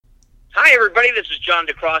Hi, everybody. This is John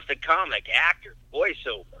DeCross, the comic, actor,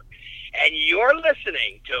 voiceover. And you're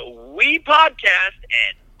listening to We Podcast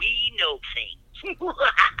and We Know Things.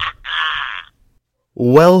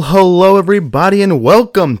 Well, hello, everybody, and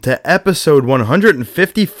welcome to episode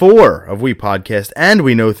 154 of We Podcast and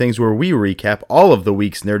We Know Things, where we recap all of the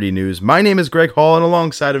week's nerdy news. My name is Greg Hall, and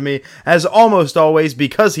alongside of me, as almost always,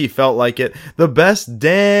 because he felt like it, the best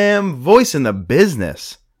damn voice in the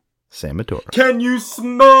business, Sam Matora. Can you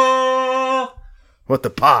smell What the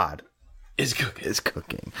pod is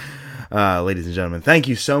cooking? Ladies and gentlemen, thank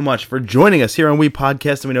you so much for joining us here on We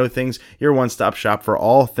Podcast and We Know Things, your one-stop shop for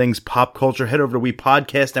all things pop culture. Head over to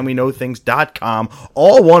WePodcastAndWeKnowThings.com,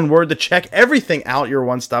 all one word, to check everything out. Your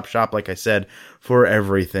one-stop shop, like I said, for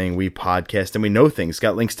everything We Podcast and We Know Things.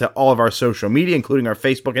 Got links to all of our social media, including our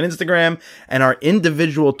Facebook and Instagram, and our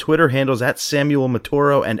individual Twitter handles at Samuel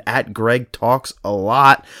Matoro and at Greg Talks a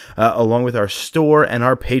Lot, along with our store and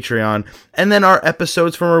our Patreon, and then our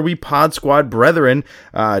episodes from our We Pod Squad brethren,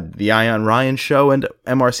 the Ion Ryan Show and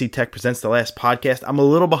MRC Tech Presents The Last Podcast. I'm a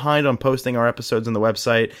little behind on posting our episodes on the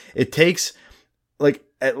website. It takes like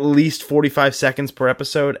at least 45 seconds per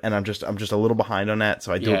episode, and I'm just a little behind on that,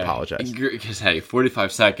 so I do apologize. Because, hey,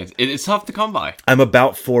 45 seconds. It's tough to come by. I'm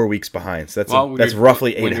about 4 weeks behind, so that's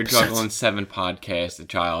roughly 8 when episodes. When you're juggling 7 podcasts, a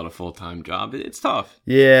child, a full-time job, it's tough.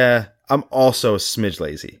 Yeah, I'm also a smidge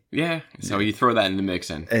lazy. Yeah, so you throw that in the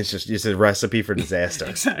mix in. It's just a recipe for disaster.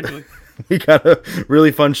 Exactly. We got a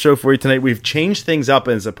really fun show for you tonight. We've changed things up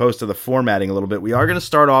as opposed to the formatting a little bit. We are going to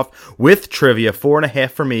start off with trivia,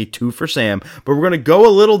 4.5 for me, 2 for Sam. But we're going to go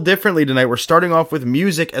a little differently tonight. We're starting off with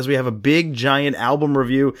music, as we have a big, giant album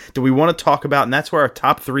review that we want to talk about. And that's where our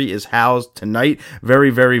top 3 is housed tonight.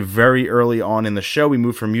 Very, very, very early on in the show, we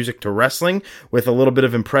move from music to wrestling with a little bit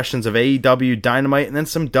of impressions of AEW, Dynamite, and then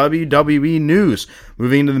some WWE news.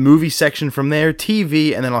 Moving into the movie section from there,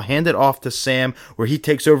 TV, and then I'll hand it off to Sam, where he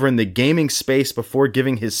takes over in the gaming space before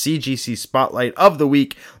giving his CGC spotlight of the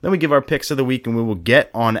week. Then we give our picks of the week, and we will get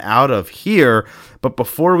on out of here. But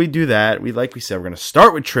before we do that, like we said, we're going to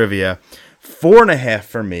start with trivia. 4.5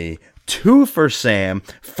 for me, 2 for Sam.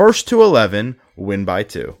 First to 11, win by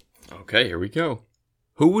 2. Okay, here we go.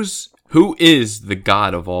 Who is the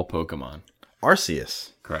god of all Pokemon?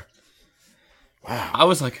 Arceus. Correct. Wow. I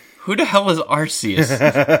was like, who the hell is Arceus?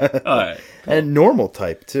 All right. And normal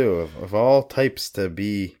type, too. Of all types to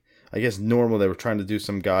be, I guess, normal. They were trying to do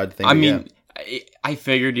some god thing. I mean, I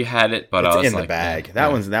figured you had it, but it's I was in like, the bag.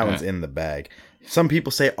 That one's in the bag. Some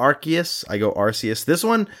people say Arceus. I go Arceus. This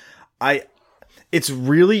one, it's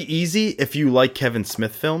really easy if you like Kevin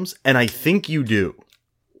Smith films, and I think you do.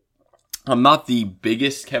 I'm not the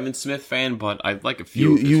biggest Kevin Smith fan, but I like a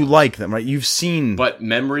few. You like them, right? You've seen, but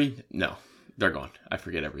memory, no. They're gone. I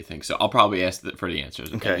forget everything. So I'll probably ask for the answers.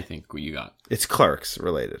 Okay. What do you think you got? It's Clerks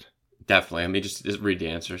related. Definitely. Let me just read the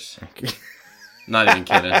answers. Okay. Not even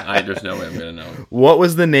kidding. There's no way I'm going to know. What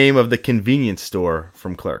was the name of the convenience store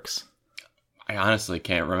from Clerks? I honestly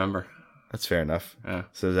can't remember. That's fair enough. Yeah.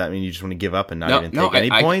 So does that mean you just want to give up and not even take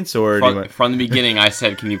any points? Or from the beginning, I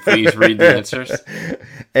said, can you please read the answers?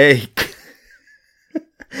 A,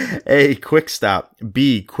 Quick Stop.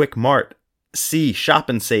 B, Quick Mart. C, Shop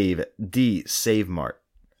and Save. D, Save Mart.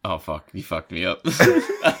 Oh, fuck. You fucked me up.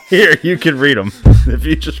 Here, you can read them if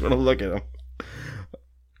you just want to look at them.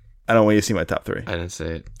 I don't want you to see my top 3. I didn't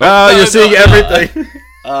say it. Oh, you're seeing everything.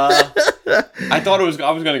 I thought I was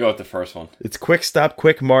going to go with the first one. It's Quick Stop,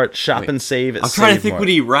 Quick Mart, Shop and Save. I'm trying to think what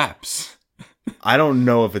he raps. I don't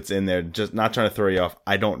know if it's in there. Just not trying to throw you off.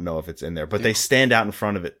 I don't know if it's in there, but they stand out in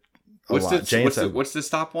front of it a lot. What's the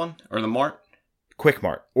stop one? Or the Mart? Quick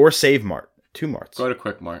Mart. Or Save Mart. 2 Marts. Go to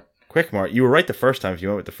Quick Mart. Quick Mart. You were right the first time. If you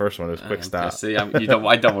went with the first one, it was Quick Stop. See,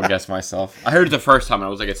 I double guessed myself. I heard it the first time, and I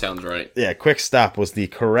was like, it sounds right. Yeah, Quick Stop was the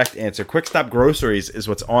correct answer. Quick Stop Groceries is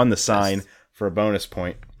what's on the sign for a bonus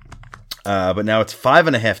point. But now it's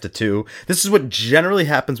 5.5 to 2. This is what generally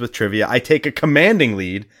happens with trivia. I take a commanding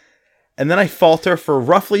lead, and then I falter for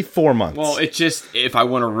roughly 4 months. Well, it's just, if I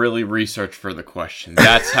want to really research for the question,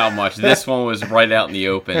 that's how much. This one was right out in the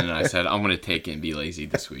open, and I said, I'm going to take it and be lazy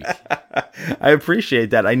this week. I appreciate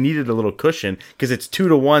that. I needed a little cushion, because it's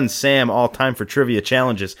 2-1 Sam all time for trivia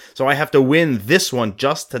challenges. So I have to win this one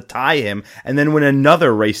just to tie him, and then win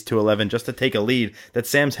another race to 11 just to take a lead that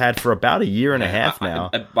Sam's had for about a year and a half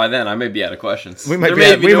now. By then, I may be out of questions. We might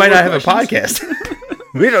not have a podcast.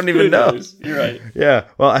 We don't even know. You're right. Yeah.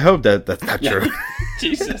 Well, I hope that's not true.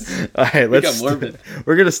 Jesus. All right. We're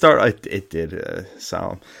going to start. It did,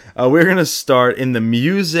 solemn. We're going to start in the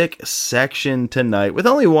music section tonight with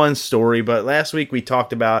only one story. But last week we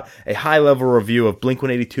talked about a high-level review of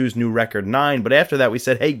Blink-182's new record 9. But after that we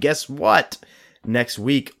said, hey, guess what? next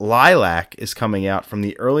week, Lilac is coming out from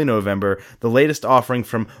the early November, the latest offering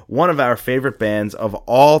from one of our favorite bands of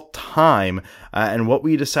all time. And what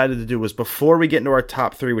we decided to do was, before we get into our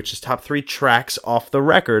top 3, which is top 3 tracks off the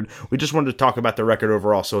record, we just wanted to talk about the record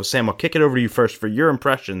overall. So Sam, I'll kick it over to you first for your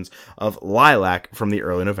impressions of Lilac from the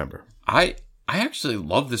early November. I actually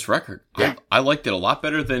love this record. Yeah. I liked it a lot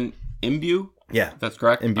better than Imbue. Yeah. That's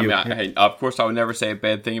correct. Imbue, Of course, I would never say a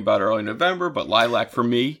bad thing about Early November, but Lilac, for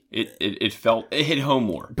me, it hit home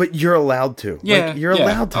more. But you're allowed to. Yeah. You're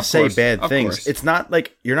allowed to say bad things. Course. It's not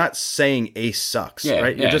like, you're not saying Ace sucks,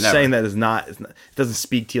 right? You're just never. saying that it doesn't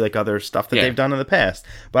speak to you like other stuff that Yeah. they've done in the past.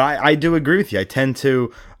 But I do agree with you. I tend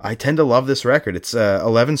to love this record. It's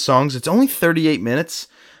 11 songs. It's only 38 minutes.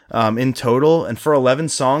 In total, and for 11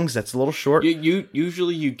 songs, that's a little short. You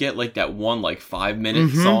usually you get like that one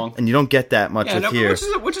 5-minute song, And you don't get that much with here.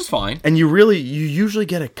 which is fine. And you usually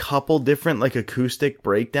get a couple different acoustic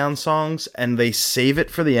breakdown songs, and they save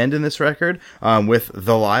it for the end in this record with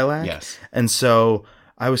The Lilac. Yes. And so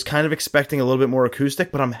I was kind of expecting a little bit more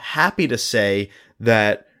acoustic, but I'm happy to say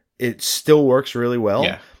that it still works really well.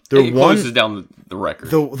 Yeah, it closes down the record.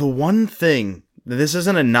 The one thing, this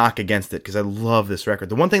isn't a knock against it because I love this record.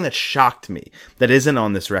 The one thing that shocked me that isn't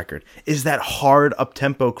on this record is that hard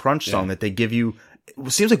up-tempo crunch song that they give you.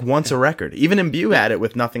 It seems like once a record. Even Imbue had it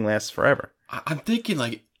with Nothing Lasts Forever. I'm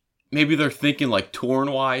thinking maybe they're thinking tone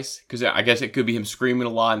wise, because I guess it could be him screaming a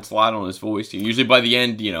lot and sliding on his voice. Usually by the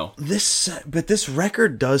end, This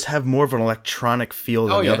record does have more of an electronic feel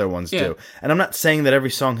than the other ones do. And I'm not saying that every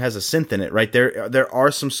song has a synth in it, right? There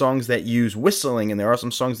are some songs that use whistling, and there are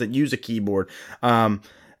some songs that use a keyboard. And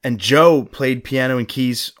Joe played piano and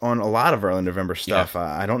keys on a lot of Early November stuff. Yeah.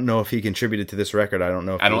 I don't know if he contributed to this record. I don't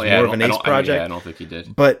know if it was more of an Ace project. I don't think he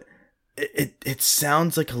did. But it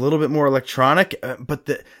sounds like a little bit more electronic, but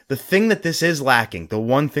the thing that this is lacking, the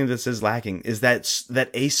one thing this is lacking, is that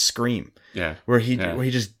Ace scream. Yeah. Where he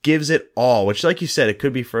just gives it all, which, like you said, it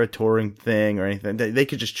could be for a touring thing or anything. They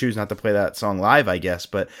could just choose not to play that song live, I guess.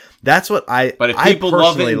 But that's what But if people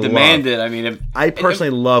love it and demand it, I mean, I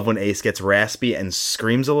personally love when Ace gets raspy and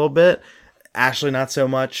screams a little bit. Ashley, not so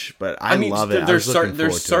much, but I love it. There's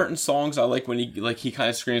certain songs I like when he kind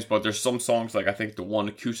of screams, but there's some songs I think the one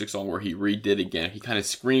acoustic song where he redid again, he kind of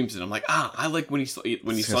screams, and I'm like, I like when he sung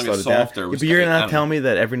it softer. But you're not telling me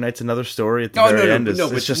that Every Night's Another Story at the very end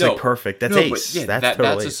is just perfect. That's Ace. That's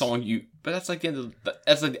totally a song but that's the end of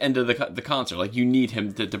the end of the concert. You need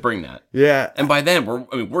him to bring that. Yeah. And by then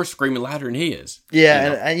we're screaming louder than he is.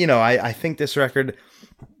 Yeah, and I think this record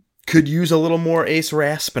could use a little more Ace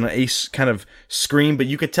rasp and an Ace kind of scream, but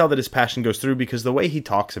you could tell that his passion goes through because the way he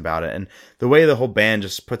talks about it and the way the whole band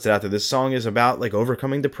just puts it out there. This song is about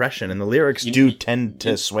overcoming depression, and the lyrics tend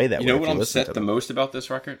to sway that way. You know what I'm upset the most about this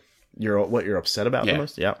record? You're upset about the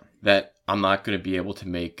most? Yeah. That I'm not going to be able to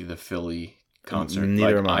make the Philly concert.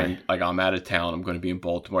 Neither am I. I'm out of town. I'm going to be in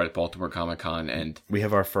Baltimore at Baltimore Comic Con, and we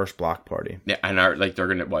have our first block party. Yeah, and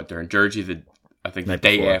they're in Jersey the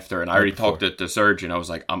day after, and I already talked to Serge, and I was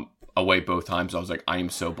like, I'm away both times. I was like, I am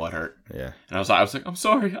so butthurt. Yeah. And I was like, I'm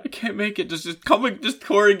sorry, I can't make it. Just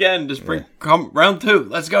tour again. Come round 2.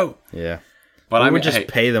 Let's go. Yeah. But I would just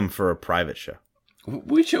pay them for a private show.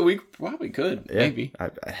 We probably could, maybe.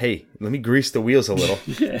 Hey, let me grease the wheels a little.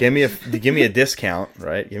 Give me a discount,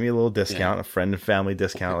 right? Give me a little discount, a friend and family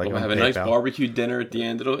discount. We'll have a nice barbecue dinner at the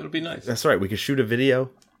end. It'll be nice. That's right. We could shoot a video.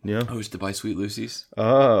 Hosted by Sweet Lucy's.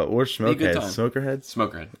 Or Smokeheads.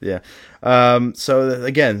 Smokerhead. Yeah. So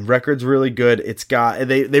again, record's really good. It's got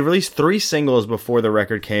they released 3 singles before the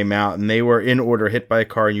record came out, and they were in order: Hit by a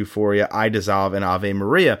Car and Euphoria, I Dissolve, and Ave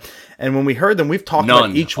Maria. And when we heard them, we've talked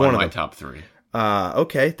about each one of them. My top 3.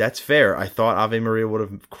 Okay, that's fair. I thought Ave Maria would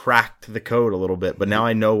have cracked the code a little bit, but now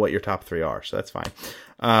I know what your top 3 are, so that's fine.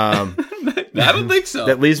 I don't think so.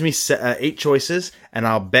 That leaves me 8 choices, and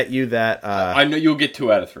I'll bet you that I know you'll get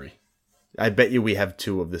 2 out of 3. I bet you we have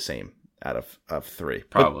 2 of the same out of 3.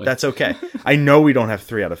 Probably. But that's okay. I know we don't have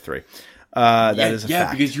 3 out of 3. That is a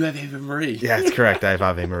fact. Because you have Ave Maria. Yeah, that's correct. I have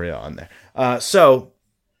Ave Maria on there. So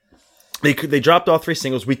they dropped all 3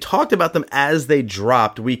 singles. We talked about them as they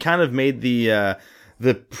dropped. We kind of made the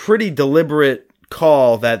pretty deliberate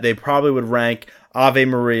call that they probably would rank Ave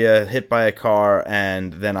Maria, Hit by a Car,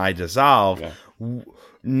 and then I Dissolve. Yeah.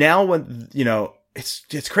 Now, when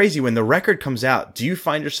it's crazy when the record comes out. Do you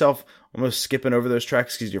find yourself almost skipping over those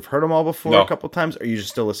tracks because you've heard them all before a couple times, or you just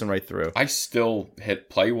still listen right through? I still hit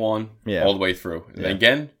play 1 all the way through, and then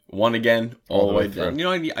again 1 again all the way through.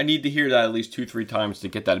 I need to hear that at least 2-3 times to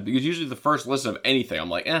get that, because usually the first listen of anything, I'm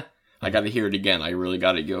like, I got to hear it again. I really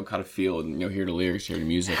got to kind of feel it and hear the lyrics, hear the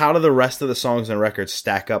music. How do the rest of the songs and records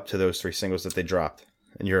stack up to those 3 singles that they dropped,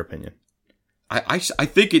 in your opinion? I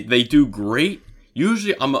think they do great.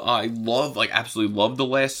 Usually, absolutely love the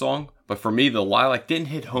last song. But for me, the Lilac didn't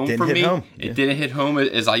hit home for me. It didn't hit home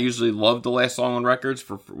as I usually love the last song on records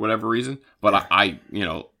for whatever reason. But I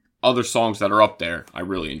other songs that are up there, I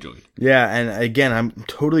really enjoyed. Yeah, and again, I'm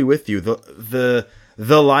totally with you. The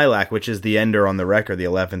Lilac, which is the ender on the record, the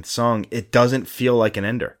 11th song, it doesn't feel like an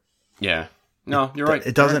ender. Yeah. No, you're right.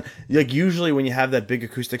 It doesn't, like, usually when you have that big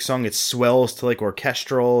acoustic song, it swells to like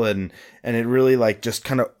orchestral and it really like just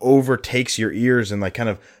kind of overtakes your ears and like kind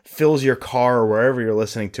of fills your car or wherever you're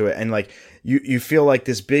listening to it. And like you feel like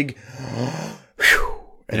this big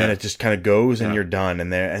and then it just kind of goes and you're done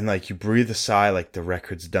and like you breathe a sigh like the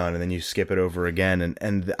record's done and then you skip it over again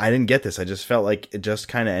and I didn't get this. I just felt like it just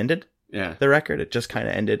kind of ended. Yeah, the record, it just kind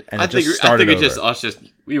of ended, and I think it's just us.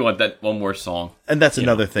 We want that one more song, and that's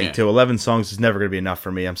another thing too. 11 songs is never going to be enough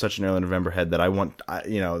for me. I'm such an early November head that I want,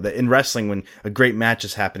 in wrestling when a great match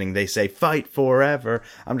is happening, they say "fight forever."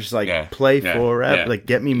 I'm just like play forever, like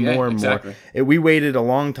get me more and more. We waited a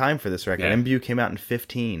long time for this record. MBU came out in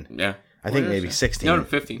 15. Yeah, I think maybe 16. No,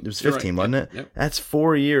 15. It was 15, wasn't it? Yep. That's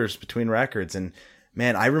 4 years between records, and.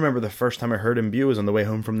 Man, I remember the first time I heard Imbue was on the way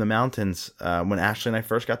home from the mountains when Ashley and I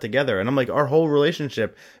first got together. And I'm like, our whole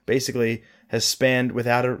relationship basically has spanned with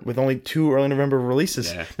only 2 early November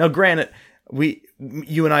releases. Yeah. Now, granted,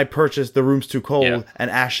 you and I purchased The Room's Too Cold, and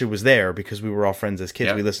Ashley was there because we were all friends as kids.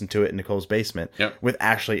 Yeah. We listened to it in Nicole's basement with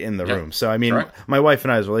Ashley in the room. So, I mean, my wife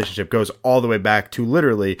and I's relationship goes all the way back to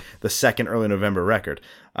literally the second early November record.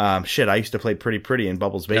 I used to play Pretty Pretty in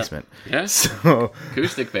Bubbles' basement. Yeah. So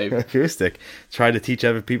acoustic, baby. Acoustic. Tried to teach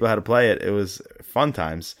other people how to play it. It was fun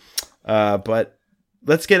times. But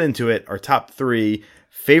let's get into it. Our top 3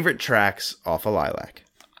 favorite tracks off of Lilac.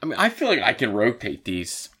 I mean, I feel like I can rotate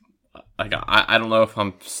these. Like, I don't know if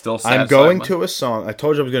I'm still satisfied. I'm going to a song. I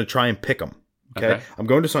told you I was going to try and pick them. Okay? I'm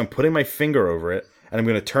going to a song, putting my finger over it, and I'm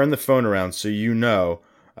going to turn the phone around so you know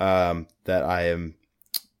that I am...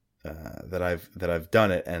 that I've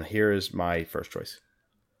done it, and here is my first choice.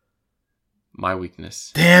 My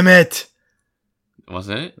Weakness. Damn it!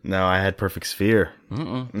 Wasn't it? No, I had Perfect Sphere.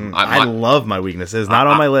 I love My Weakness. It's not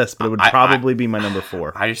on my list, but it would probably be my number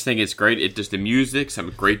 4. I just think it's great. It just the music, some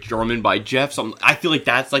great drumming by Jeff. I feel like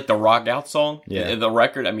that's like the rock out song. Yeah, the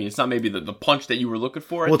record. I mean, it's not maybe the punch that you were looking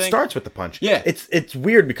for. Well, it starts with the punch. Yeah, it's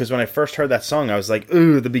weird because when I first heard that song, I was like,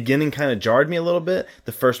 ooh, the beginning kind of jarred me a little bit.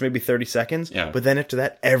 The first maybe 30 seconds. Yeah, but then after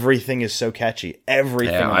that, everything is so catchy.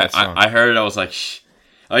 Everything on that song. I heard it. I was like, shh.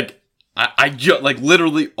 I just, like,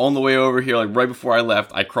 literally on the way over here, like, right before I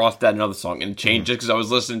left, I crossed that another song and changed it because I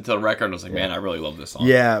was listening to the record and I was like, man, I really love this song.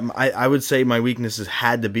 Yeah, I would say My Weaknesses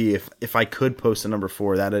had to be, if I could post a number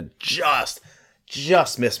 4, that'd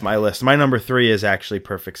just missed my list. My number 3 is actually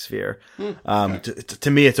Perfect Sphere.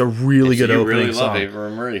 To me, it's a really good opening song. You really love Ava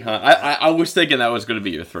Marie, huh? I was thinking that was going to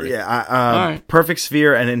be your 3. Yeah, Perfect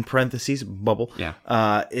Sphere, and in parentheses, Bubble,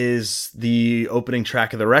 is the opening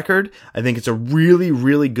track of the record. I think it's a really,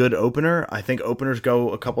 really good opener. I think openers go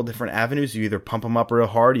a couple different avenues. You either pump them up real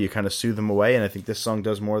hard, or you kind of soothe them away, and I think this song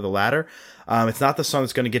does more of the latter. It's not the song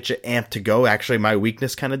that's going to get you amped to go. Actually, My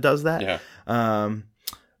Weakness kind of does that. Yeah.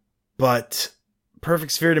 But...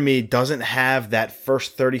 Perfect Sphere to me doesn't have that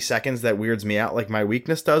first 30 seconds that weirds me out like My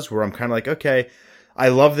Weakness does, where I'm kind of like, okay, I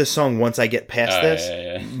love this song once I get past this.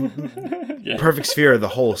 Yeah. Perfect Sphere, the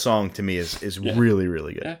whole song to me is really,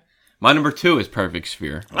 really good. Yeah. My number 2 is Perfect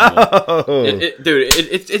Sphere.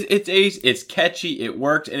 It's catchy, it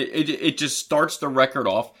works, and it just starts the record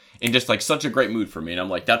off in just like such a great mood for me. And I'm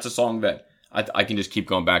like, that's a song that I can just keep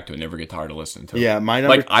going back to and never get tired of listening to. Yeah,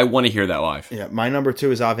 I want to hear that live. Yeah, my number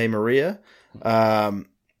 2 is Ave Maria. I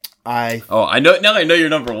know now. I know your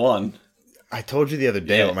number 1. I told you the other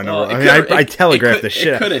day what my number. I telegraphed the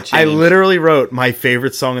shit. I literally wrote my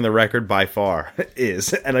favorite song in the record by far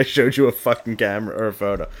is, and I showed you a fucking camera or a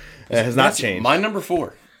photo. It has not changed. My number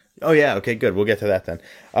 4. Oh, yeah. Okay, good. We'll get to that then.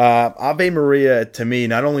 Ave Maria, to me,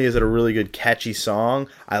 not only is it a really good, catchy song,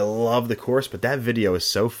 I love the chorus, but that video is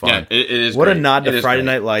so fun. Yeah, it is What great. A nod to Friday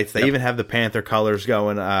Night Lights. They even have the Panther colors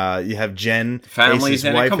going. You have Jen. His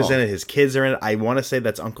wife is in it. His kids are in it. I want to say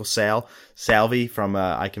that's Uncle Salvi from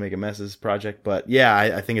I Can Make a Messes project. But, yeah,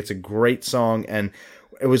 I think it's a great song, and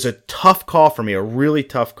it was a tough call for me, a really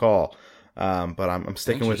tough call. But I'm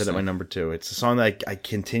sticking with it at my number 2. It's a song that I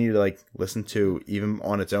continue to like listen to even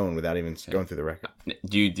on its own without even going through the record.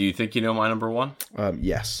 Do you think you know my number 1?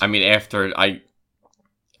 Yes. I mean, after I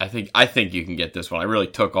think you can get this one. I really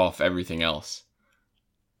took off everything else.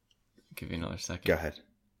 I'll give you another second. Go ahead.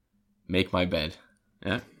 Make My Bed.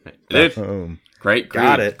 Yeah.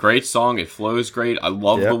 Great song. It flows great. I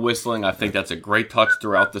love the whistling. I think that's a great touch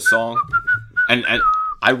throughout the song. And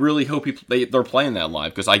I really hope they're playing that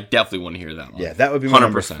live because I definitely want to hear that live. Yeah, that would be my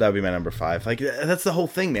 100%. That would be my number 5. Like that's the whole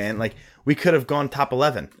thing, man. Like we could have gone top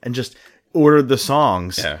 11 and just ordered the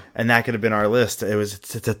songs, and that could have been our list.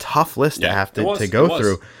 It's a tough list to have to go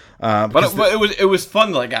through. But it was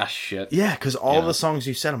fun. Like shit. Yeah, because all the songs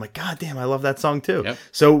you said, I'm like, God damn, I love that song too. Yep.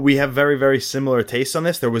 So we have very, very similar tastes on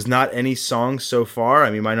this. There was not any songs so far.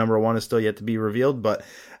 I mean, my number 1 is still yet to be revealed, but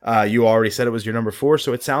you already said it was your number 4.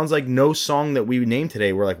 So it sounds like no song that we named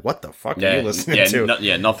today we're like, what the fuck are you listening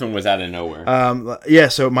to? Nothing was out of nowhere.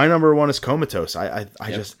 So my number 1 is Comatose.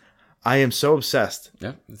 I am so obsessed.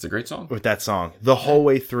 Yeah, it's a great song. With that song. The whole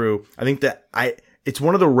way through. I think that it's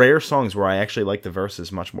one of the rare songs where I actually like the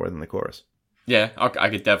verses much more than the chorus. Yeah, I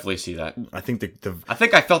could definitely see that. I think I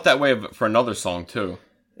think I felt that way for another song too.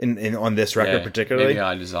 In on this record particularly? Maybe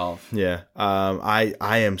I Dissolve. Yeah. I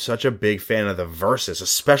am such a big fan of the verses,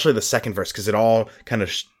 especially the second verse, because it all kind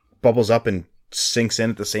of bubbles up and sinks in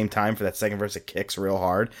at the same time for that second verse. It kicks real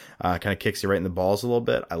hard. Kind of kicks you right in the balls a little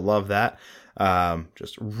bit. I love that.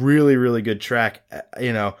 Just really, really good track.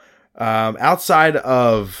 Outside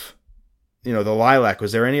of, the Lilac,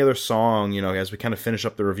 was there any other song, as we kind of finish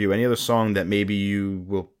up the review, any other song that maybe you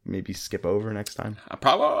will skip over next time?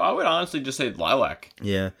 I would honestly just say Lilac.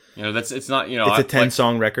 Yeah. It's not, it's a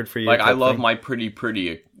 10-song record for you. Like, I love My Pretty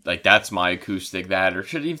Pretty. Like, that's my acoustic, that, or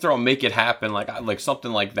should even throw Make It Happen, like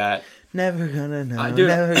something like that. Never gonna know.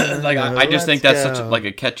 I just think that's such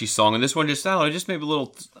a catchy song, and this one just maybe a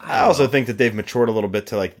little. I also think that they've matured a little bit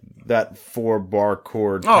to like that 4-bar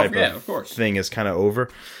chord type of thing is kind of over.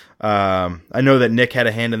 I know that Nick had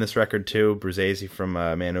a hand in this record too. Bruzzese from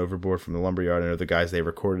Man Overboard from the Lumberyard. I know the guys, they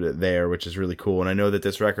recorded it there, which is really cool. And I know that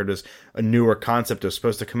this record is a newer concept. It was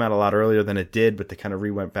supposed to come out a lot earlier than it did, but they kind of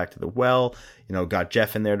went back to the well. Got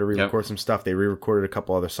Jeff in there to re-record some stuff. They re-recorded a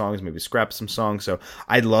couple other songs, maybe scrapped some songs. So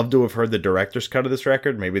I'd love to have heard the director's cut of this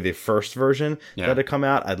record, maybe the first version that had come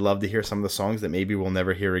out. I'd love to hear some of the songs that maybe we'll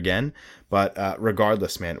never hear again. But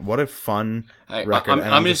regardless, man, what a fun record.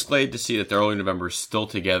 I'm just glad to see that the Early November is still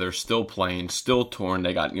together, still playing, still touring.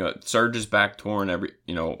 They got, Serge is back touring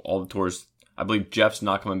all the tours. I believe Jeff's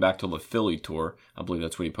not coming back till the Philly tour. I believe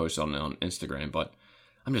that's what he posted on Instagram. But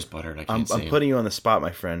I'm just buttered. I can't say I'm putting you on the spot,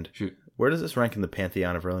 my friend. Shoot. Where does this rank in the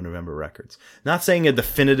pantheon of Early November records? Not saying a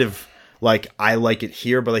definitive, like, I like it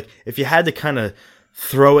here, but like, if you had to kind of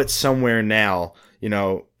throw it somewhere now,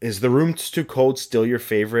 is The Room's Too Cold still your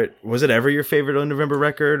favorite? Was it ever your favorite Early November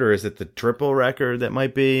record, or is it the triple record that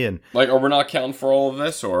might be? And are we not counting for all of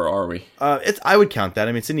this, or are we? I would count that.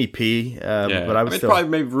 I mean, it's an EP, but I would still probably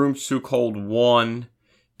maybe Room's Too Cold 1,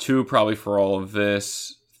 2 probably for all of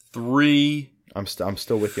this, 3. I'm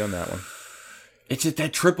still with you on that one. It's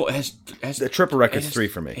that triple has the triple record's 3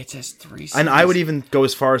 for me. It has 3. And I would even go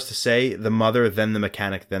as far as to say The Mother, then The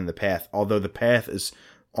Mechanic, then The Path. Although The Path is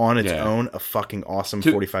on its own a fucking awesome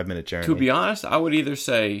 45-minute journey. To be honest, I would either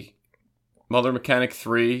say Mother, Mechanic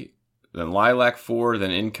 3, then Lilac 4,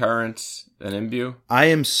 then In Currents, then Imbue. I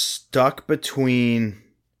am stuck between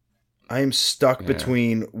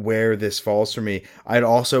where this falls for me. I'd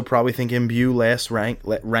also probably think Imbue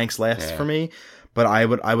ranks last for me. But I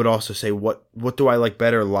would also say, what do I like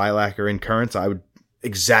better, Lilac or In Currents? I would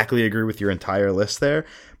exactly agree with your entire list there.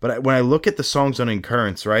 But when I look at the songs on In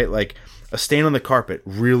Currents, right, like A Stain on the Carpet,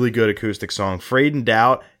 really good acoustic song. Afraid and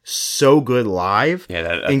Doubt, so good live.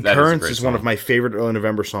 Yeah, In Currents is one of my favorite Early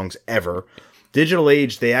November songs ever. Digital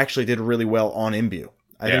Age, they actually did really well on Imbue.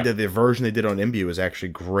 I think that the version they did on Imbue is actually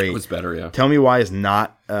great. It was better, yeah. Tell Me Why is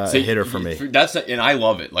not a hitter for me. And I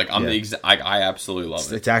love it. Like I absolutely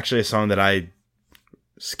love it. It's actually a song that I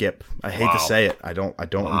skip. I hate to say it. I don't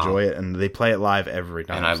enjoy it, and they play it live every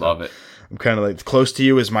time. And I love it. I'm kind of like, Close to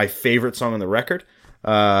You is my favorite song on the record.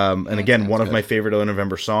 And again, one of my favorite Early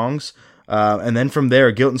November songs. And then from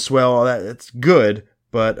there, Guilt and Swell, all that, it's good,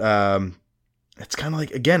 but it's kind of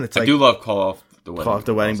like, again, it's like... I do love Call Off the Wedding. Call Off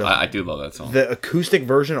the Wedding Bells. I do love that song. The acoustic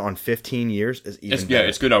version on 15 Years is even better. Yeah,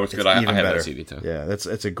 it's good. It's good. I have that CD too. Yeah, it's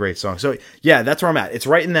a great song. So yeah, that's where I'm at. It's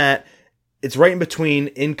right in between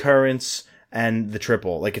In Currents and the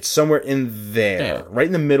triple. Like, it's somewhere in there, right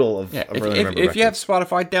in the middle of Early November. If you have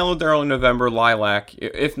Spotify, download the Early November Lilac.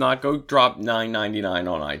 If not, go drop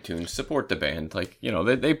 $9.99 on iTunes. Support the band. Like,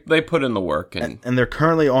 they put in the work. And they're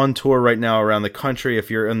currently on tour right now around the country.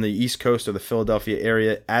 If you're in the East Coast or the Philadelphia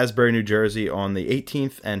area, Asbury, New Jersey on the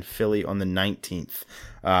 18th and Philly on the 19th.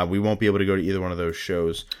 We won't be able to go to either one of those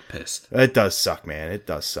shows. Pissed. It does suck, man. It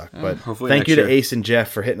does suck. But thank you to Ace and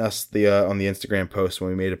Jeff for hitting us on the Instagram post when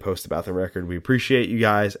we made a post about the record. We appreciate you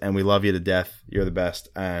guys, and we love you to death. You're the best.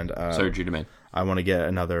 And so Judah, man. I want to get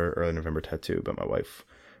another Early November tattoo, but my wife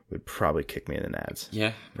would probably kick me in the nads.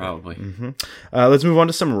 Yeah, probably. Mm-hmm. Let's move on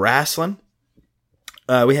to some wrestling.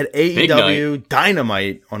 We had AEW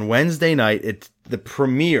Dynamite on Wednesday night. It's the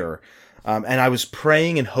premiere. And I was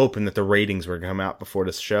praying and hoping that the ratings were going to come out before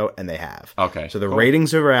this show, and they have. Okay. So the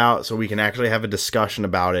ratings are out, so we can actually have a discussion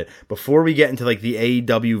about it before we get into like the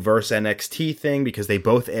AEW versus NXT thing, because they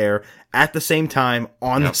both air at the same time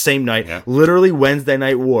on the same night. Yep. Literally, Wednesday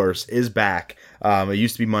Night Wars is back. It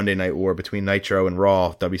used to be Monday Night War between Nitro and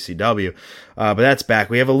Raw, WCW. But that's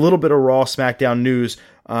back. We have a little bit of Raw SmackDown news.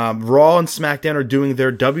 Raw and SmackDown are doing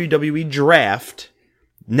their WWE draft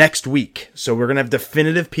next week. So we're going to have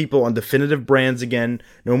definitive people on definitive brands again.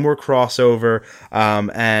 No more crossover.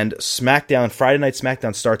 And SmackDown, Friday Night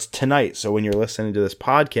SmackDown starts tonight. So when you're listening to this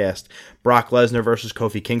podcast, Brock Lesnar versus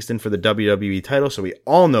Kofi Kingston for the WWE title. So we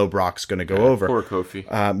all know Brock's going to go over. Poor Kofi.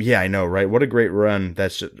 Yeah, I know, right? What a great run.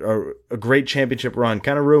 That's just a great championship run.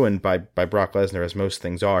 Kind of ruined by Brock Lesnar, as most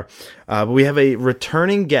things are. But we have a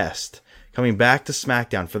returning guest coming back to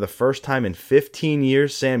SmackDown for the first time in 15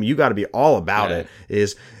 years. Sam, you got to be all about it,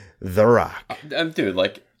 is The Rock. Dude,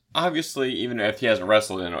 like, obviously, even if he hasn't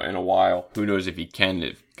wrestled in a while, who knows if he can,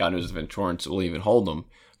 if God knows if insurance will even hold him.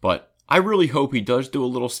 But I really hope he does do a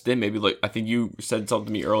little stint. Maybe, like, I think you said something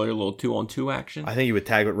to me earlier, a little 2-on-2 action. I think he would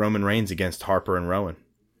tag with Roman Reigns against Harper and Rowan.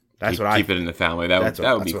 That's keep it in the family. That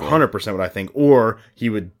would be cool. 100% what I think. Or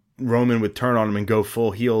Roman would turn on him and go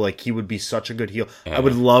full heel. Like, he would be such a good heel. Yeah. I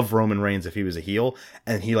would love Roman Reigns if he was a heel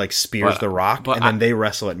and he like spears The Rock and then they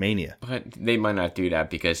wrestle at Mania. But they might not do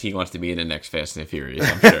that because he wants to be in the next Fast and the Furious,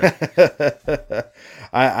 I'm sure.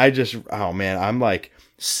 I just, oh man, I'm like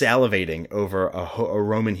salivating over a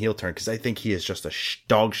Roman heel turn because I think he is just a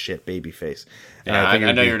dog shit babyface. Yeah,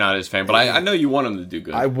 I know you're not his fan, but I know you want him to do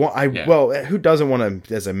good. Well, who doesn't want him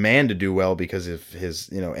as a man to do well because of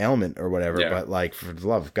his ailment or whatever? Yeah. But like, for the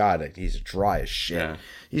love of God, he's dry as shit. Yeah.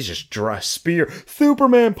 He's just dry. Spear,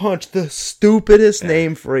 Superman punch, the stupidest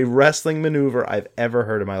name for a wrestling maneuver I've ever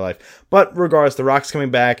heard in my life. But regardless, The Rock's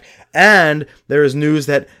coming back, and there is news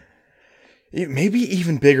that maybe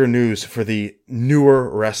even bigger news for the newer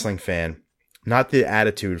wrestling fan. Not the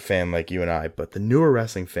attitude fan like you and I, but the newer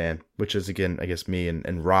wrestling fan, which is, again, I guess me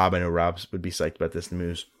and Rob. I know Rob would be psyched about this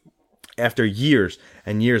news. After years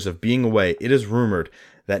and years of being away, it is rumored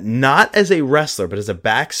that not as a wrestler, but as a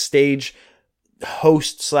backstage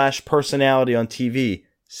host / personality on TV,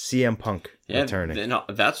 CM Punk returning. No,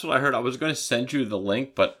 that's what I heard. I was going to send you the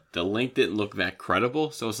link, but the link didn't look that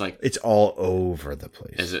credible. So it's like... It's all over the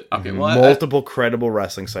place. Is it? Okay, well, multiple credible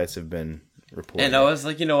wrestling sites have been... reported. And I was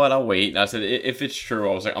like, you know what, I'll wait. And I said, if it's true,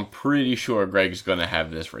 I was like, I'm pretty sure Greg's going to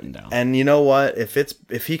have this written down. And you know what?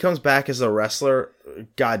 If he comes back as a wrestler,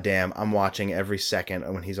 goddamn, I'm watching every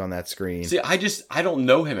second when he's on that screen. See, I don't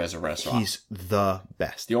know him as a wrestler. He's the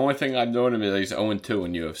best. The only thing I've known him is he's 0-2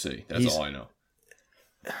 in UFC. That's all I know.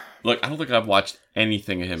 Look, I don't think I've watched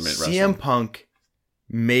anything of him in wrestling. CM Punk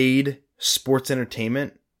made sports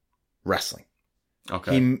entertainment wrestling.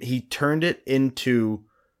 Okay. He turned it into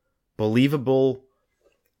believable.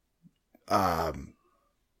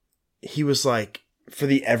 He was like, for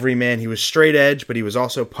the everyman, he was straight edge, but he was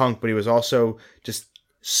also Punk, but he was also just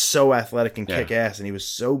so athletic and kick ass, and he was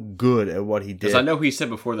so good at what he did. Because I know he said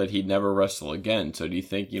before that he'd never wrestle again. So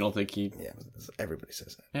you don't think he? Yeah, everybody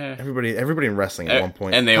says that. Yeah. Everybody in wrestling at one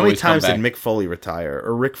point. And how many times did Mick Foley retire,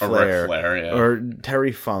 or Ric Flair, or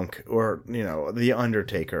Terry Funk, or the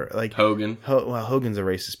Undertaker, like Hogan? Well, Hogan's a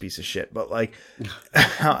racist piece of shit, but like,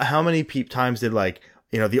 how many times did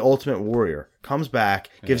the Ultimate Warrior comes back,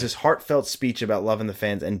 gives his heartfelt speech about loving the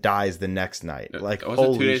fans, and dies the next night. Like, was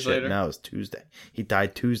it 2 days shit. later? No, it was Tuesday. He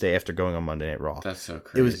died Tuesday after going on Monday Night Raw. That's so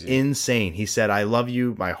crazy. It was insane. He said, "I love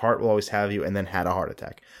you. My heart will always have you," and then had a heart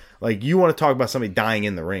attack. Like, you want to talk about somebody dying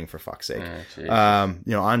in the ring, for fuck's sake.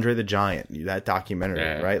 Andre the Giant, that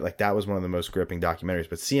documentary, right? Like, that was one of the most gripping documentaries.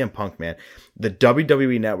 But CM Punk, man, the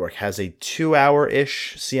WWE Network has a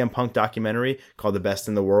 2-hour-ish CM Punk documentary called The Best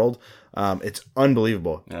in the World. It's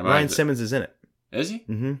unbelievable. Yeah, Ryan Simmons is in it. Is he?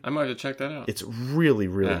 Mm-hmm. I might have to check that out. It's really,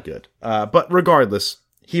 really good. But regardless,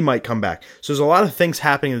 he might come back. So there's a lot of things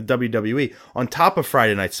happening in the WWE. On top of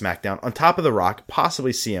Friday Night SmackDown, on top of The Rock,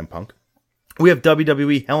 possibly CM Punk, we have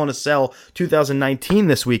WWE Hell in a Cell 2019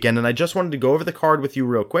 this weekend, and I just wanted to go over the card with you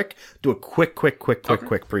real quick, do a quick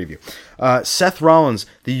preview. Seth Rollins,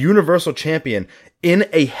 the Universal Champion, in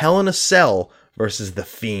a Hell in a Cell versus The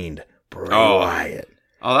Fiend, Bray Wyatt.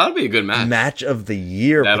 Oh, that'll be a good match. Match of the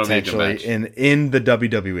year, potentially, in the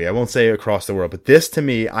WWE. I won't say across the world, but this, to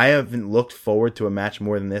me, I haven't looked forward to a match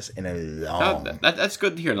more than this in a long That's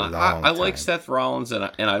good to hear. I like Seth Rollins, and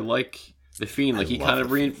I like The Fiend, like he kind of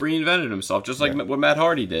reinvented himself, just like what Matt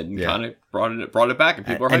Hardy did, and kind of brought it back, and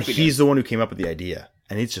people are hyping it. And he's the one who came up with the idea,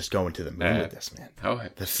 and he's just going to the moon with this, man. Oh,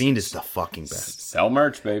 the Fiend is the fucking best. Sell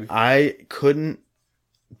merch, baby. I couldn't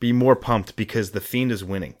be more pumped because the Fiend is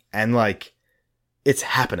winning, and like it's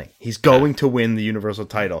happening. He's going to win the Universal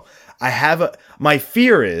title. My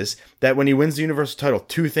fear is that when he wins the Universal title,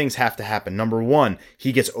 two things have to happen. Number one,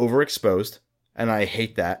 he gets overexposed, and I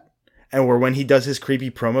hate that. And where when he does his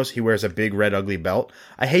creepy promos, he wears a big red ugly belt.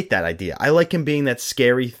 I hate that idea. I like him being that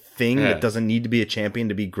scary thing that doesn't need to be a champion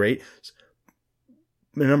to be great.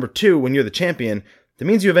 And number two, when you're the champion, that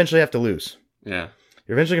means you eventually have to lose. Yeah.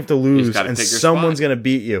 You eventually have to lose, and someone's going to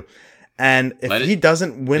beat you. And if he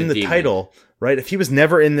doesn't win the title, right? If he was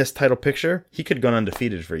never in this title picture, he could have gone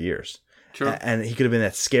undefeated for years. True. And he could have been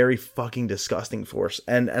that scary, fucking disgusting force.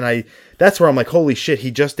 And that's where I'm like, holy shit, he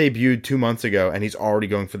just debuted 2 months ago and he's already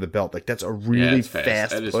going for the belt. Like, that's a really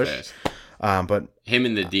fast push. Fast. But him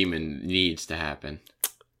and the Demon needs to happen.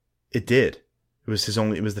 It did. It was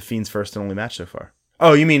the Fiend's first and only match so far.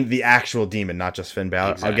 Oh, you mean the actual Demon, not just Finn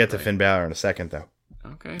Balor? Exactly. I'll get to Finn Balor in a second, though.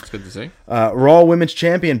 Okay, it's good to see. Raw Women's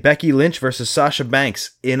Champion Becky Lynch versus Sasha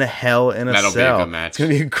Banks in a Hell in a Cell. That'll be a good match. It's going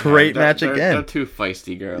to be a great match again. They're two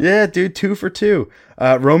feisty girls. Yeah, dude, 2 for 2.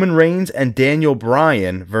 Roman Reigns and Daniel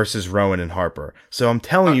Bryan versus Rowan and Harper. So I'm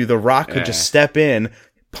telling you, The Rock could just step in,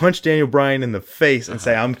 punch Daniel Bryan in the face, and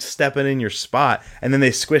say, "I'm stepping in your spot." And then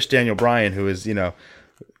they squish Daniel Bryan, who is,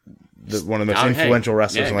 one of the most influential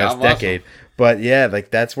wrestlers in the last decade. But yeah, like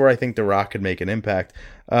that's where I think The Rock could make an impact.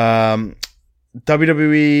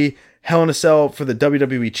 WWE Hell in a Cell for the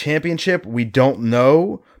WWE Championship. We don't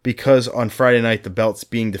know because on Friday night the belt's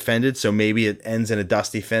being defended, so maybe it ends in a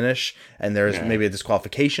dusty finish and there's maybe a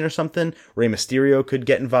disqualification or something. Rey Mysterio could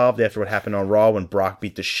get involved after what happened on Raw when Brock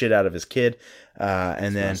beat the shit out of his kid.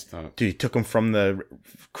 And then, dude, he took him from the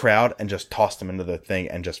crowd and just tossed him into the thing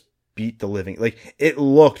and just beat the living... Like, it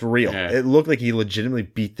looked real. Yeah. It looked like he legitimately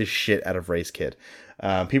beat the shit out of Rey's kid.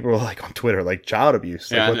 People were like on Twitter, like child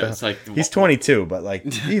abuse. Like, yeah, it's like he's 22, but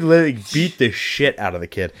like he literally beat the shit out of the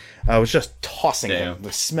kid. Was just tossing him,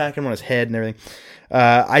 smacking him on his head and everything.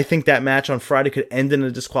 I think that match on Friday could end in a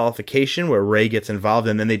disqualification where Rey gets involved,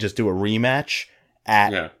 and then they just do a rematch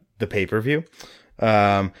at the pay-per-view.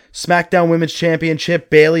 SmackDown Women's Championship: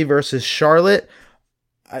 Bayley versus Charlotte.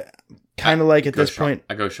 I kind of like at this point.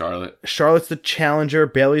 I go Charlotte. Charlotte's the challenger.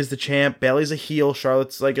 Bayley's the champ. Bayley's a heel.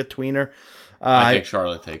 Charlotte's like a tweener. I think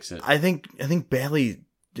Charlotte takes it. I think Bayley's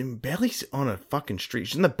on a fucking streak.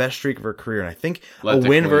 She's in the best streak of her career, and I think a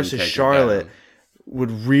win versus Charlotte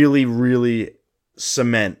would really, really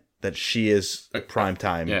cement that she is a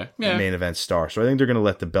primetime main event star. So I think they're going to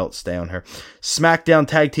let the belt stay on her. SmackDown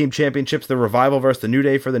Tag Team Championships: The Revival versus the New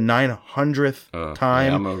Day for the 900th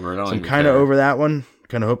time. Yeah, I'm over it. So I'm kind of over that one.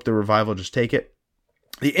 Kind of hope the Revival just take it.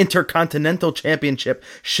 The Intercontinental Championship,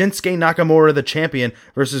 Shinsuke Nakamura, the champion,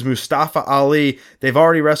 versus Mustafa Ali. They've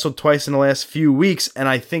already wrestled twice in the last few weeks, and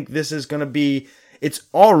I think this is going to be... It's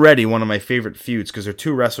already one of my favorite feuds because they're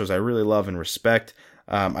two wrestlers I really love and respect.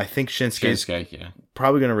 I think Shinsuke's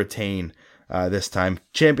probably going to retain this time.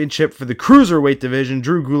 Championship for the Cruiserweight division,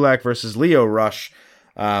 Drew Gulak versus Lio Rush.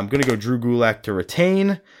 I'm going to go Drew Gulak to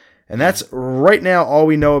retain. And that's right now all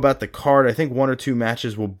we know about the card. I think 1 or 2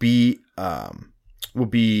 matches will be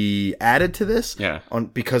added to this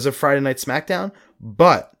because of Friday Night SmackDown.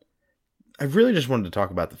 But I really just wanted to talk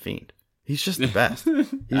about The Fiend. He's just the best.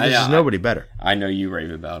 There's nobody better. I know you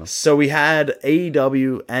rave about him. So we had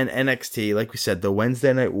AEW and NXT, like we said, the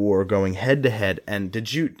Wednesday Night War going head to head. And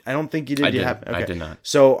did you? I don't think you did. I did not.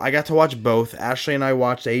 So I got to watch both. Ashley and I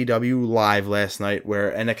watched AEW live last night,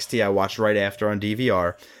 where NXT I watched right after on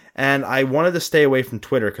DVR. And I wanted to stay away from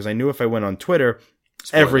Twitter because I knew if I went on Twitter,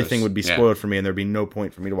 everything would be spoiled for me and there'd be no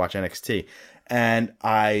point for me to watch NXT. And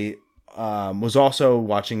I was also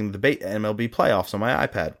watching the MLB playoffs on my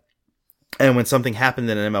iPad. And when something happened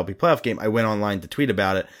in an MLB playoff game, I went online to tweet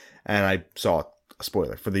about it, and I saw a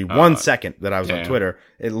spoiler. For the 1 second that I was on Twitter,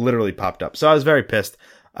 it literally popped up. So I was very pissed.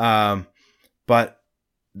 But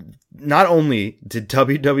not only did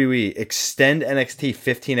WWE extend NXT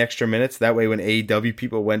 15 extra minutes, that way when AEW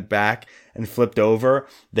people went back and flipped over,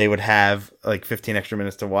 they would have like 15 extra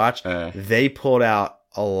minutes to watch. They pulled out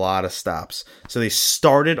a lot of stops. So they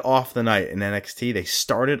started off the night in NXT.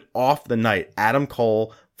 Adam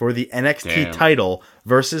Cole for the NXT title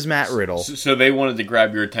versus Matt Riddle. So they wanted to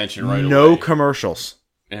grab your attention right away. No commercials.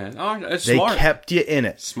 That's they smart. kept you in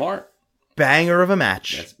it. Smart. Banger of a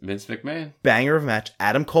match. That's Vince McMahon. Banger of a match.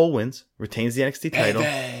 Adam Cole wins, retains the NXT title,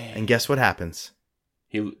 and guess what happens?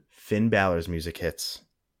 Finn Balor's music hits.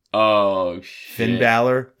 Oh, shit. Finn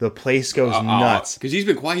Balor, the place goes nuts. Because he's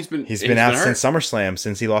been quiet. He's been out since SummerSlam,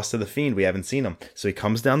 since he lost to The Fiend. We haven't seen him. So he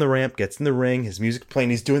comes down the ramp, gets in the ring, his music playing,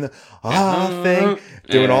 he's doing the thing,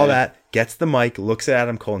 doing all that, gets the mic, looks at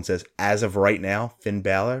Adam Cole and says, as of right now, Finn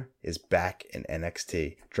Balor is back in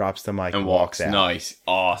NXT. Drops the mic and walks out. Nice.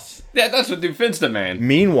 Awesome. Yeah, that's what Finn's the man.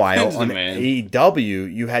 Meanwhile, on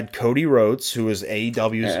AEW, you had Cody Rhodes, who is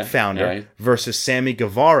AEW's founder, versus Sammy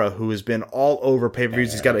Guevara, who has been all over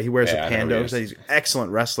pay-per-views. He wears a panda. He's an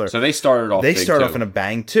excellent wrestler. So they started off off in a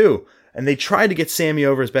bang, too. And they tried to get Sammy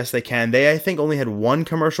over as best they can. They, I think, only had one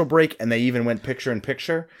commercial break, and they even went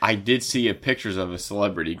picture-in-picture. I did see pictures of a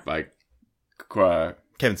celebrity by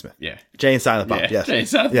Kevin Smith. Yeah. Jay and Silent Bob. Yes. Jay and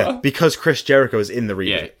Silent Bob. Because Chris Jericho is in the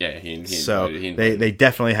region. Yeah. They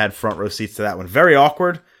definitely had front row seats to that one. Very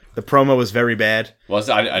awkward. The promo was very bad.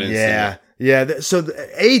 I didn't see it. Yeah. So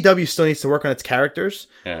AEW still needs to work on its characters.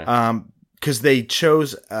 Yeah. Because they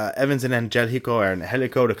chose Evans and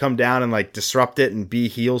Angelico to come down and like disrupt it and be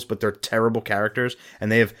heels, but they're terrible characters.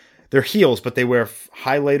 And they're heels, but they wear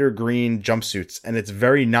highlighter green jumpsuits, and it's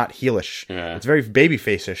very not heelish. Yeah. It's very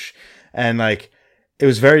babyface-ish. And like, it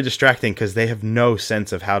was very distracting because they have no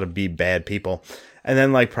sense of how to be bad people. And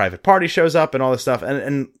then like Private Party shows up and all this stuff.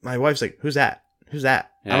 And my wife's like, who's that? Who's that?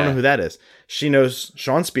 Yeah. I don't know who that is. She knows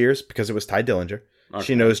Sean Spears because it was Ty Dillinger. Okay.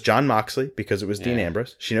 She knows Jon Moxley because it was Dean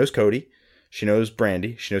Ambrose. She knows Cody. She knows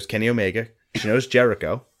Brandy. She knows Kenny Omega. She knows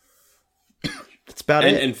Jericho. That's about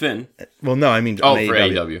it. And Finn. Well, no, I mean for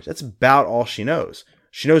AEW. That's about all she knows.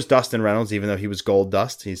 She knows Dustin Reynolds, even though he was Gold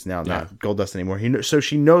Dust. He's now not Gold Dust anymore. So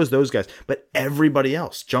she knows those guys. But everybody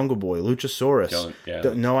else, Jungle Boy, Luchasaurus,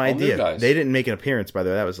 no idea. They didn't make an appearance, by the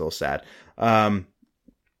way. That was a little sad.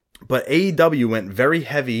 But AEW went very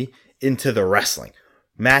heavy into the wrestling.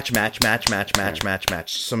 Match.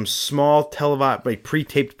 Some small televised, like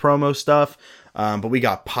pre-taped promo stuff. But we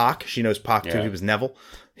got Pac. She knows Pac too. He was Neville.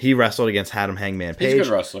 He wrestled against Adam Hangman Page. He's a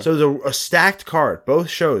good wrestler. So it was a stacked card. Both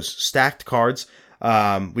shows, stacked cards.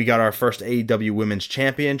 We got our first AEW Women's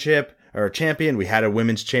Championship, or champion. We had a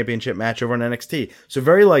Women's Championship match over on NXT. So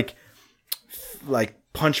very like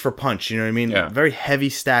punch for punch, you know what I mean? Yeah. Very heavy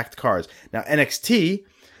stacked cards. Now NXT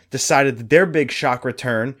decided that their big shock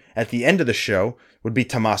return at the end of the show would be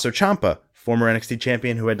Tommaso Ciampa, former NXT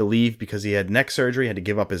champion who had to leave because he had neck surgery, had to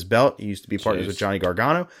give up his belt. He used to be partners with Johnny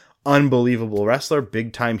Gargano. Unbelievable wrestler,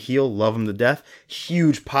 big time heel, love him to death.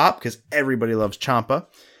 Huge pop because everybody loves Ciampa.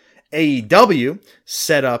 AEW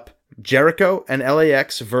set up Jericho and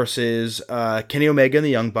LAX versus Kenny Omega and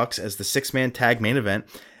the Young Bucks as the 6-man tag main event.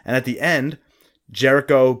 And at the end,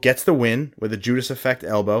 Jericho gets the win with a Judas Effect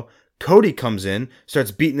elbow. Cody comes in,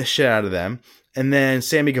 starts beating the shit out of them. And then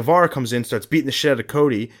Sammy Guevara comes in, starts beating the shit out of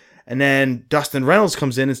Cody. And then Dustin Reynolds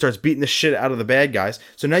comes in and starts beating the shit out of the bad guys.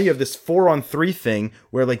 So now you have this 4-on-3 thing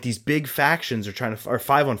where like these big factions are trying to, or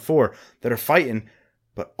 5-on-4 that are fighting.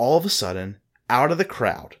 But all of a sudden, out of the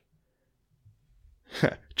crowd,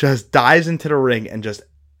 just dives into the ring and just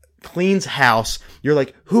cleans house. You're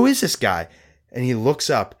like, who is this guy? And he looks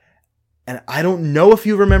up. And I don't know if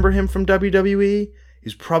you remember him from WWE.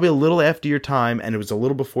 He's probably a little after your time, and it was a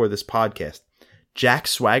little before this podcast. Jack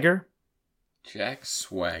Swagger. Jack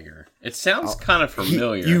Swagger. It sounds kind of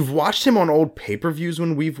familiar. You've watched him on old pay-per-views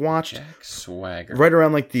when we've watched. Jack Swagger. Right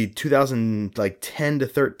around like the 2010 to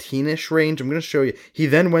 13-ish range. I'm going to show you. He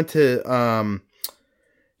then went to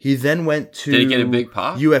Did he get a big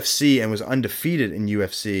pop? UFC and was undefeated in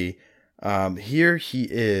UFC. Here he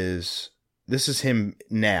is. This is him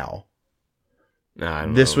now. No, I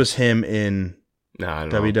don't this know. Was him in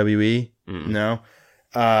WWE. No.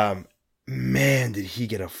 Man, did he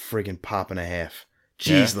get a friggin' pop and a half.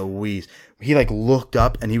 Jeez Louise. He like looked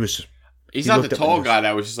up and he was just... He's not the tall guy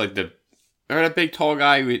that was just like the... Remember that big tall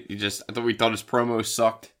guy? I thought we thought his promo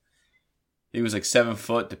sucked. He was like 7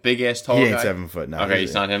 foot, the big ass tall guy. He ain't 7 foot, no. Okay,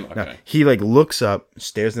 he's not him? Okay. No. He like looks up,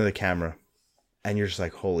 stares into the camera, and you're just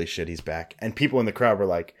like, holy shit, he's back. And people in the crowd were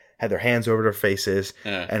like, had their hands over their faces,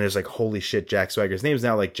 and it's like, holy shit, Jack Swagger. His name's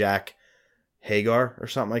now like Jack Hagar or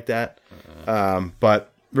something like that.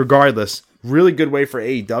 But regardless, really good way for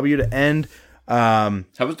AEW to end. How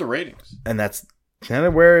was the ratings? And that's kind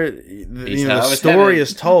of where the story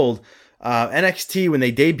is told. NXT, when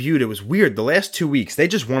they debuted, it was weird. The last 2 weeks, they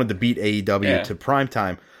just wanted to beat AEW to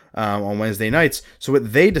primetime on Wednesday nights. So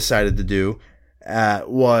what they decided to do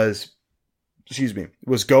was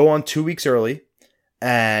go on 2 weeks early.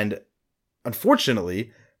 And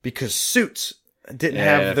unfortunately, because Suits didn't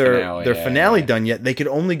have their finale done yet, they could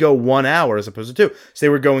only go 1 hour as opposed to 2. So they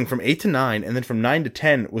were going from 8 to 9, and then from 9 to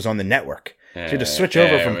 10 was on the network. So you had to switch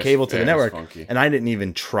over from cable to the network. And I didn't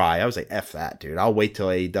even try. I was like, F that, dude. I'll wait till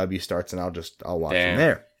AEW starts and I'll watch from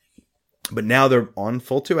there. But now they're on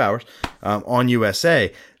full 2 hours on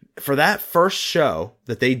USA. For that first show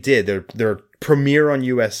that they did, their premiere on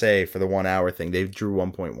USA for the 1 hour thing, they drew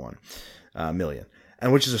 1.1 million.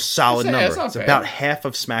 And which is a solid number. It's about half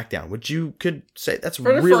of SmackDown, which you could say that's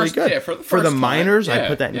really good. Yeah, for the minors, I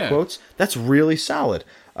put that in quotes. That's really solid.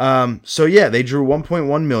 So yeah, they drew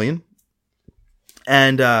 1.1 million.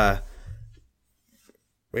 And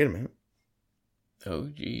wait a minute. Oh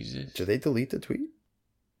Jesus! Did they delete the tweet?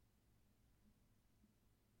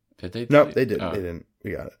 Did they? No, they didn't. Oh. They didn't.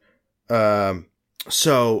 We got it.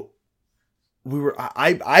 So we were.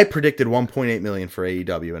 I predicted 1.8 million for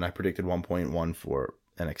AEW, and I predicted 1.1 for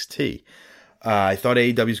NXT. I thought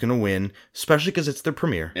AEW was going to win, especially because it's their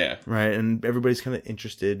premiere. Yeah. Right, and everybody's kind of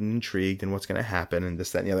interested and intrigued in what's going to happen, and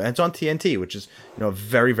this, that, and the other. And it's on TNT, which is a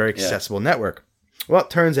very, very accessible network. Well,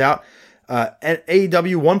 it turns out, at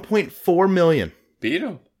AEW 1.4 million. Beat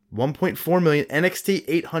them. 1.4 million. NXT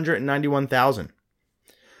 891,000.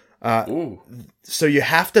 So you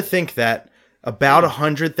have to think that about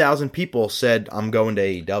 100,000 people said, I'm going to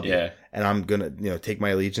AEW and I'm going to, take my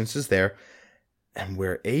allegiances there. And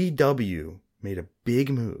where AEW made a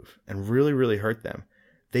big move and really, really hurt them,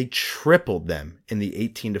 they tripled them in the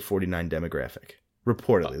 18 to 49 demographic.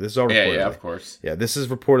 Reportedly. This is all reportedly. Yeah, of course. Yeah, this is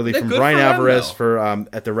reportedly from Brian Alvarez for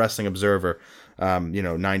at the Wrestling Observer.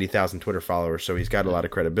 90,000 Twitter followers, so he's got a lot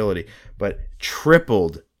of credibility. But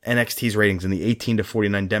tripled NXT's ratings in the 18 to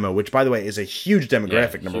 49 demo, which, by the way, is a huge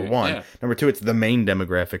demographic, number one. Yeah. Number two, it's the main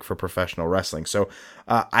demographic for professional wrestling. So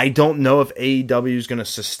I don't know if AEW is going to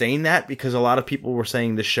sustain that, because a lot of people were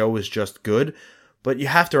saying the show was just good. But you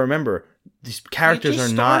have to remember, these characters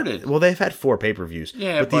are not... Well, they've had 4 pay-per-views.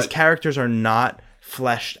 Yeah, but these characters are not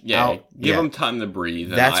fleshed out. Give them time to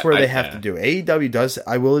breathe. That's where they have to do. AEW does,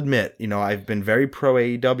 I will admit, I've been very pro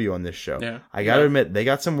AEW on this show. Yeah. I got to admit, they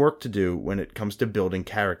got some work to do when it comes to building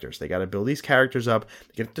characters. They got to build these characters up,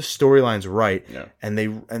 get the storylines right, and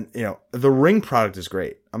the ring product is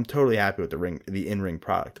great. I'm totally happy with the in-ring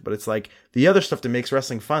product, but it's like the other stuff that makes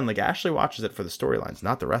wrestling fun. Like, Ashley watches it for the storylines,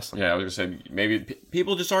 not the wrestling. Yeah, I was gonna say, maybe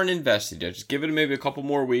people just aren't invested yet. Just give it maybe a couple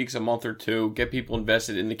more weeks, a month or two, get people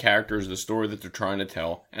invested in the characters, the story that they're trying to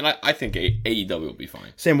tell, and I think AEW will be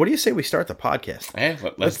fine. Sam, what do you say we start the podcast? Yeah,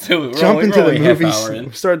 let's do it. Jump into the movies.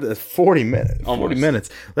 We started at 40 minutes. Almost. 40 minutes.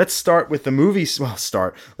 Let's start with the movies. Well,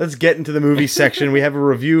 let's get into the movie section. We have a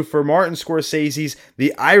review for Martin Scorsese's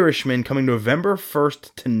The Irishman, coming November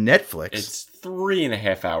 1st to Netflix. It's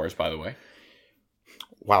 3.5 hours, by the way.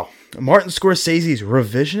 Wow. Martin Scorsese's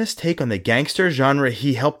revisionist take on the gangster genre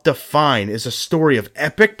he helped define is a story of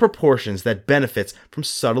epic proportions that benefits from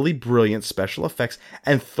subtly brilliant special effects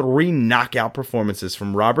and 3 knockout performances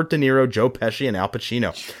from Robert De Niro, Joe Pesci, and Al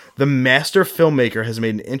Pacino. The master filmmaker has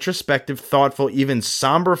made an introspective, thoughtful, even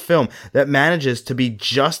somber film that manages to be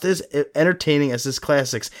just as entertaining as his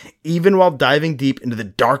classics, even while diving deep into the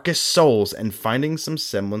darkest souls and finding some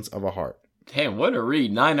semblance of a heart. Damn, what a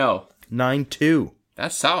read. 9-0. 9-2.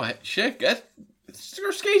 That's solid. Shit,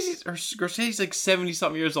 Scorsese's like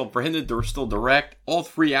 70-something years old. For him to still direct, all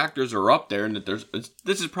 3 actors are up there, and that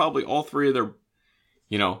this is probably all 3 of their,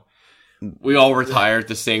 we all retire at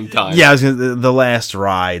the same time. Yeah, the last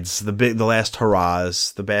rides, the last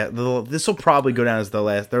hurrahs, this will probably go down as their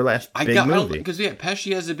last big movie. Because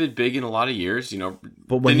Pesci hasn't been big in a lot of years,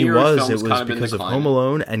 But when he was, it was because of Home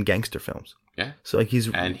Alone and gangster films. Yeah, so like he's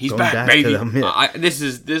back, baby. This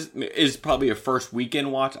is probably a first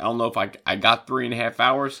weekend watch. I don't know if I got 3.5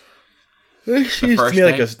 hours. It seems to me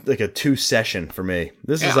like a 2 session for me.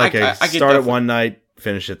 This is like I start it one night,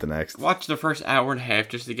 finish it the next. Watch the first hour and a half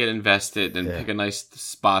just to get invested, then pick a nice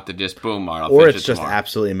spot to just boom. Or it's just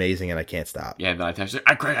absolutely amazing and I can't stop. Yeah, then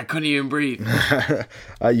I couldn't even breathe.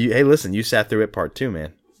 Hey, listen, you sat through it part 2,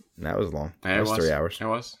 man. That was long. That was 3 hours. It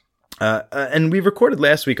was. And we recorded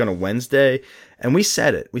last week on a Wednesday, and we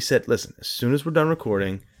said it. We said, listen, as soon as we're done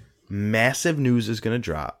recording, massive news is going to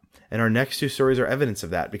drop. And our next 2 stories are evidence of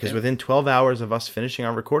that, because within 12 hours of us finishing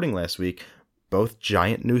our recording last week, both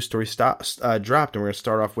giant news stories dropped. And we're going to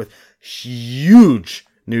start off with huge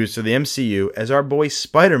news to the MCU, as our boy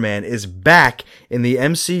Spider-Man is back in the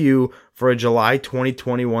MCU for a July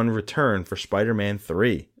 2021 return for Spider-Man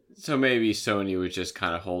 3. So maybe Sony was just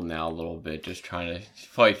kind of holding out a little bit, just trying to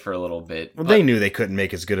fight for a little bit. Well, they knew they couldn't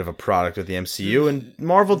make as good of a product with the MCU, and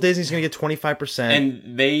Marvel Disney's going to get 25%,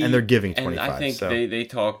 and they're giving 25%. And I think they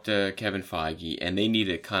talked to Kevin Feige, and they need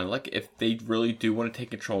to kind of, like, if they really do want to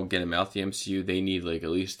take control and get him out the MCU, they need like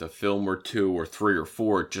at least a film or 2 or 3 or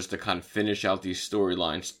 4 just to kind of finish out these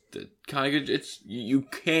storylines. You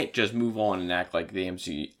can't just move on and act like the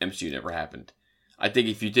MCU never happened. I think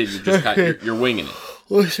if you did, you just you're winging it.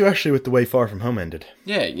 Well, especially with the way Far From Home ended.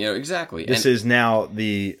 Yeah, exactly. This is now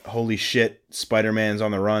the holy shit, Spider-Man's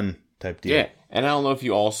on the run type deal. Yeah, and I don't know if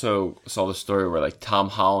you also saw the story where like Tom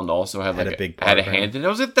Holland also had a big had a hand in it. I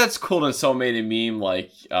was like, that's cool, and someone made a meme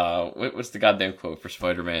like, what's the goddamn quote for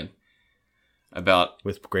Spider-Man? About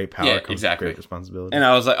with great power comes great responsibility. And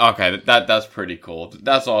I was like, okay, that's pretty cool.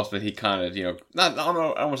 That's awesome. He kind of, I don't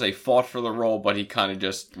want to say fought for the role, but he kind of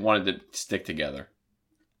just wanted to stick together.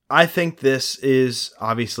 I think this is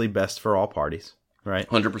obviously best for all parties, right?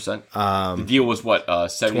 100%. The deal was what,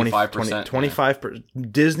 75%?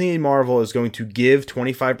 25%. Disney and Marvel is going to give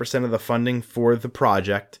 25% of the funding for the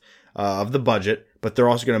project, of the budget, but they're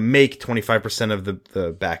also going to make 25% of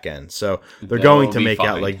the back end. So they're going to make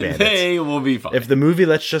out like bandits. They will be fine. If the movie,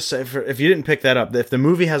 let's just say, if you didn't pick that up, if the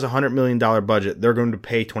movie has $100 million budget, they're going to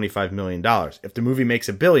pay $25 million. If the movie makes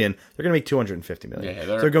 $1 billion, they're going to make $250 million. Yeah,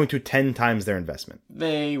 they're going to 10 times their investment.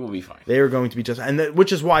 They will be fine. They are going to be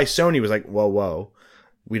which is why Sony was like, whoa,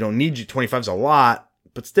 we don't need you. 25 is a lot,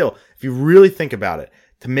 but still, if you really think about it,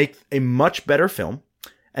 to make a much better film,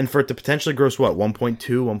 and for it to potentially gross, what, $1.2,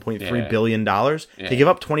 $1.3 billion, to give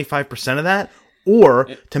up 25% of that, or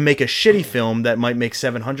to make a shitty film that might make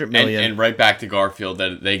 $700 million. And right back to Garfield,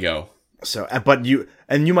 that they go. So, but you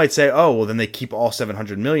might say, oh, well, then they keep all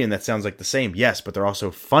 $700 million. That sounds like the same. Yes, but they're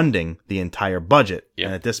also funding the entire budget. Yep.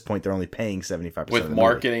 And at this point, they're only paying 75%. With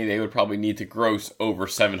marketing, they would probably need to gross over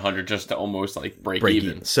 700 just to almost like break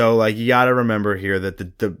even. So, like, you got to remember here that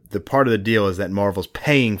the part of the deal is that Marvel's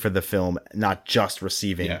paying for the film, not just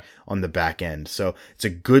receiving on the back end. So it's a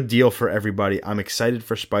good deal for everybody. I'm excited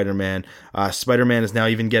for Spider-Man. Spider-Man is now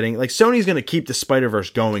even getting, like, Sony's going to keep the Spider-Verse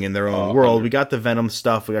going in their own world. We got the Venom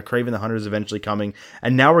stuff. We got Kraven the Hunter's eventually coming.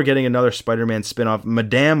 And now we're getting another Spider-Man spinoff,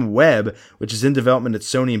 Madame Web, which is in development at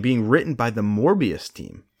Sony and being written by the Morbius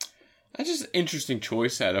team. That's just an interesting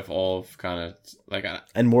choice out of all of kind of like.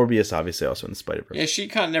 And Morbius obviously also in the Spider-Verse. Yeah, she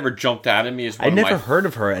kind of never jumped out at me as one I never heard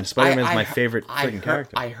of her, and Spider-Man's my favorite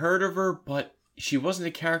character. I heard of her, but she wasn't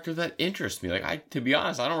a character that interests me. Like, to be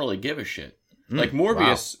honest, I don't really give a shit. Like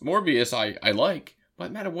Morbius, I like,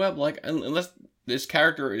 but Madame Web, like, unless this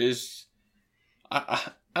character is,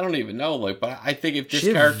 I don't even know, like, but I think if this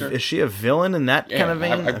character is she a villain in that kind of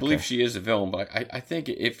vein? I believe she is a villain, but I think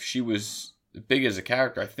if she was big as a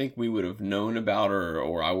character, I think we would have known about her,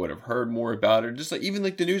 or I would have heard more about her. Just like even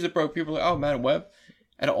like the news that broke, people were like, oh, Madame Web,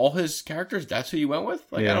 out of all his characters, that's who you went with.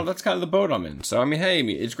 Like, I don't. That's kind of the boat I'm in. So I mean, hey,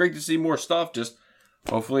 it's great to see more stuff. Just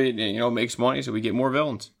hopefully, it makes money so we get more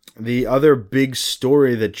villains. The other big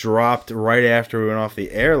story that dropped right after we went off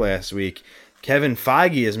the air last week, Kevin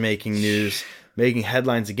Feige is making news. Making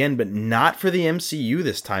headlines again, but not for the MCU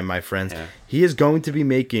this time, my friends. Yeah. He is going to be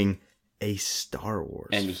making a Star Wars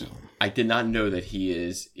film. I did not know that he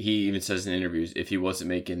is. He even says in interviews, if he wasn't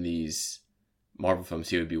making these Marvel films,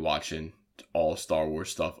 he would be watching all Star Wars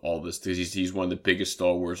stuff, all this. Because he's one of the biggest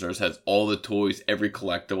Star Wars nerds, has all the toys, every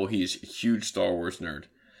collectible. He's a huge Star Wars nerd.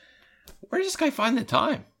 Where does this guy find the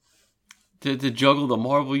time to juggle the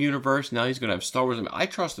Marvel universe? Now he's going to have Star Wars. I mean, I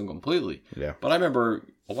trust him completely. Yeah. But I remember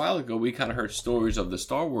a while ago, we kind of heard stories of the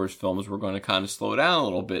Star Wars films were going to kind of slow down a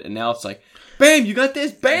little bit. And now it's like, bam, you got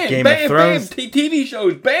this, bam, Game bam, bam, TV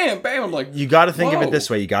shows, bam, bam. I'm like, you got to think of it this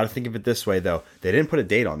way. You got to think of it this way, though. They didn't put a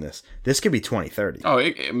date on this. This could be 2030. Oh,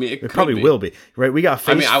 it probably will be. Right? We got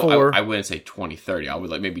Phase 4. I wouldn't say 2030. I would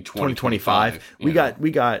like maybe 2025. We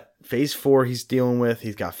got Phase 4 he's dealing with.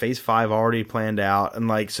 He's got Phase 5 already planned out. And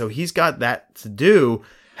like, so he's got that to do.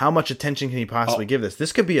 How much attention can he possibly give this?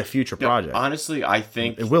 This could be a future project. Honestly, I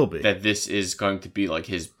think it will be. That this is going to be like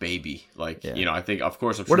his baby. Like, I think, of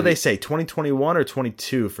course. What do they say? 2021 or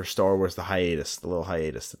 22 for Star Wars, the little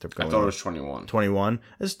hiatus that they're going I thought it was 21. 21?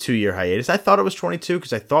 It's a 2-year hiatus. I thought it was 22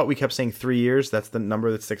 because I thought we kept saying 3 years. That's the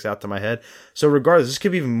number that sticks out to my head. So regardless, this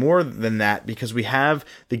could be even more than that because we have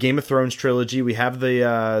the Game of Thrones trilogy. We have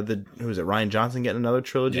the who is it? Ryan Johnson getting another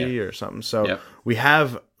trilogy or something. So we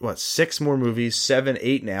have 6 more movies, 7,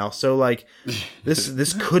 8 now. So like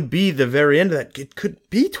this could be the very end of that. It could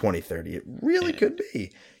be 2030. It really could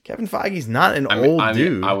be. Kevin Feige's not an old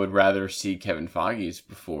dude. I would rather see Kevin Feige's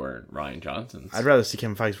before Ryan Johnson's. I'd rather see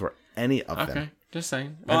Kevin Feige's before any of them. Okay, just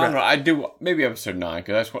saying. Well, I don't know. I do maybe episode 9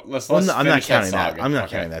 because that's what. Let's I'm not counting that. I'm not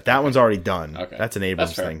counting that. That one's already done. Okay. That's an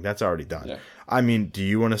Abrams thing. That's already done. Yeah. I mean, do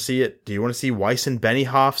you want to see it? Do you want to see Weiss and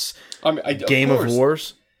Benioff's Game of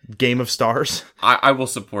Wars? Game of Stars. I will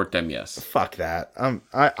support them. Yes. Fuck that. I'm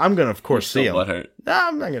gonna of course see him. Butthurt. No,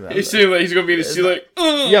 I'm not gonna. He's gonna be I'm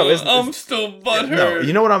still butthurt. No,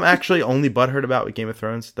 you know what I'm actually only butthurt about with Game of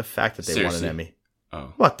Thrones? The fact that they won an Emmy.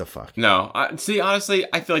 Oh, what the fuck? No, see, honestly,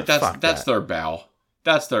 I feel like that's their bow.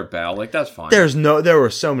 That's their battle. Like, that's fine. There were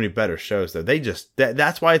so many better shows, though.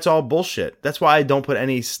 That's why it's all bullshit. That's why I don't put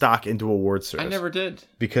any stock into awards shows. I never did.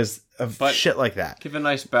 Because of shit like that. Give a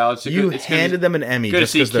nice bow. It's handed them an Emmy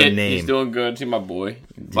just because their name. He's doing good. See my boy.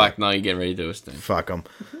 Black Knight getting ready to do his thing. Fuck him.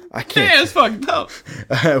 I can't. Yeah, it's fucked up.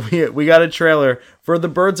 We got a trailer for the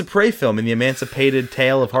Birds of Prey film in the Emancipated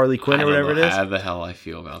Tale of Harley Quinn or whatever it is. How the hell I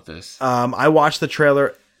feel about this. I watched the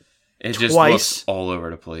trailer It just looks all over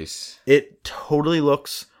the place. It totally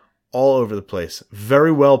looks all over the place.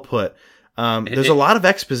 Very well put. There's a lot of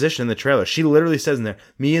exposition in the trailer. She literally says in there,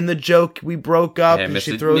 "Me and the joke, we broke up." Yeah, and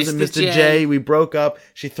she throws at Mr. J, we broke up.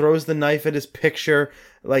 She throws the knife at his picture.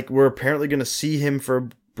 Like, we're apparently going to see him for a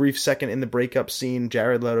brief second in the breakup scene,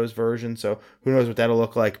 Jared Leto's version. So who knows what that'll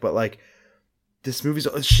look like. But, like, this movie's...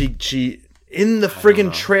 She in the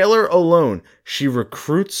friggin' trailer alone, she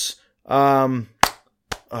recruits... oh,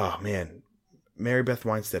 man. Mary Beth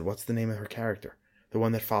Winstead. What's the name of her character? The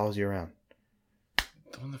one that follows you around.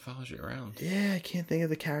 The one that follows you around? Yeah, I can't think of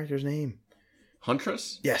the character's name.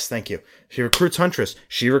 Huntress? Yes, thank you. She recruits Huntress.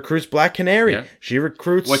 She recruits Black Canary. Yeah. She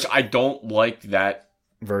recruits... Which I don't like that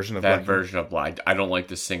version of Black. I don't like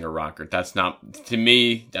the singer rocker. That's not... To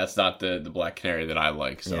me, that's not the Black Canary that I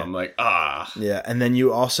like. So I'm like, Yeah, and then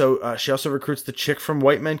you also... she also recruits the chick from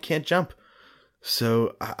White Men Can't Jump.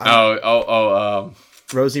 So...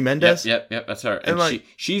 Rosie Mendez? Yep, that's her. And like,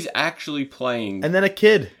 she's actually playing... And then a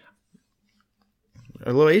kid.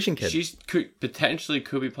 A little Asian kid. Could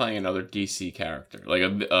be playing another DC character. Like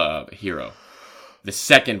a hero. The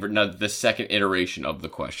second iteration of the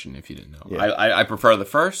question, if you didn't know. Yeah. I prefer the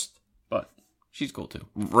first, but she's cool too.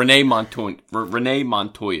 Renee Montoya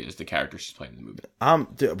is the character she's playing in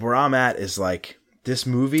the movie. Where I'm at is like, this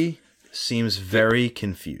movie seems very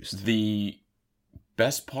confused. The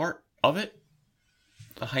best part of it?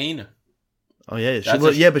 The hyena. Oh, yeah.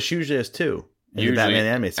 But she usually has two. Usually, Batman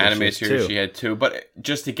animated series, she had two. But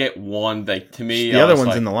just to get one, like, to me... The other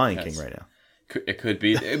one's in The Lion King right now. It could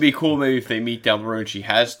be. It'd be cool maybe if they meet down the road and she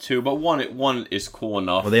has two. But one is cool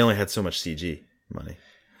enough. Well, they only had so much CG money.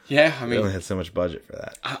 Yeah, I mean... They only had so much budget for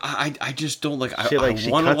that. I just don't like... I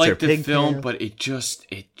want to like the film, but it just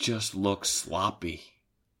looks sloppy.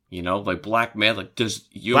 You know? Like, Black Mask... Like,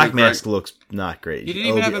 Black Mask looks not great. He didn't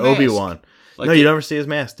even have a mask. Obi-Wan. Like, no, you never see his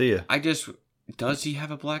mask, do you? Does he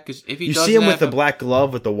have a black? Because if he you see him with the black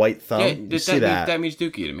glove with the white thumb, you see that. That means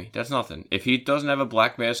Dookie to me. That's nothing. If he doesn't have a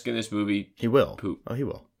black mask in this movie, he will. Poop. Oh, he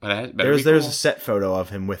will. But there's a set photo of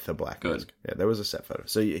him with the black mask. Yeah, there was a set photo.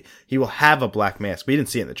 So he will have a black mask. We didn't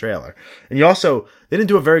see it in the trailer. And they didn't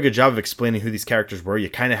do a very good job of explaining who these characters were. You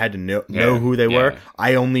kind of had to know who they were.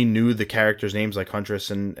 I only knew the characters' names like Huntress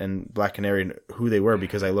and Black Canary and who they were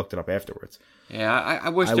because I looked it up afterwards. Yeah, I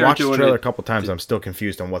wish I watched the trailer a couple times. I'm still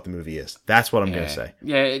confused on what the movie is. That's what I'm going to say.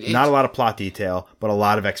 Yeah, not a lot of plot detail, but a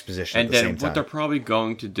lot of exposition at the same time. And then what they're probably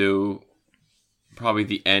going to do, probably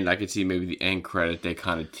the end, I could see maybe the end credit, they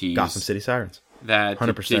kind of tease. Gotham City Sirens. That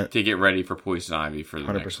 100%. To get ready for Poison Ivy for the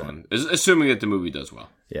 100%. Next one. Assuming that the movie does well.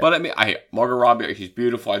 Yeah. But I mean, Margot Robbie, she's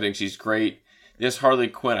beautiful. I think she's great. This Harley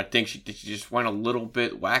Quinn, I think she just went a little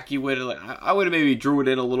bit wacky with it. Like, I would have maybe drew it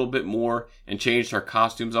in a little bit more and changed her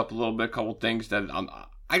costumes up a little bit, a couple things that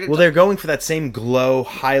they're going for that same glow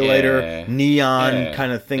highlighter neon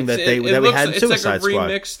kind of thing that we had in Suicide Squad. It's like a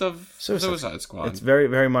remix of Suicide Squad. It's very,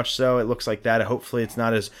 very much so. It looks like that. Hopefully, it's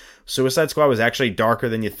not as Suicide Squad was actually darker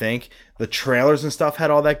than you think. The trailers and stuff had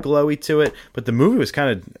all that glowy to it, but the movie was kind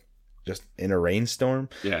of just in a rainstorm.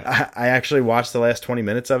 Yeah, I actually watched the last 20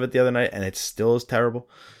 minutes of it the other night, and it still is terrible.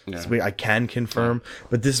 Yeah. So I can confirm,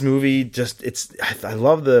 but this movie I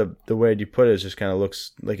love the way you put it. It just kind of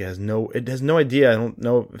looks like it has no idea. I don't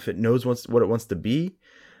know if it knows what it wants to be.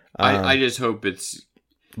 I just hope it's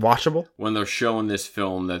watchable when they're showing this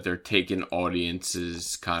film, that they're taking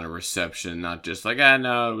audiences kind of reception, not just like,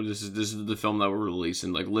 no, this is the film that we're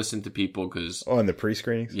releasing. Like, listen to people because in the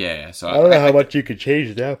pre-screenings. Yeah, so I don't know how much you could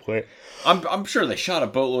change that point. I'm sure they shot a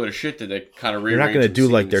boatload of shit that they kind of rearranged. They're not going to do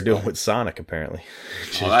like they're doing with Sonic, apparently.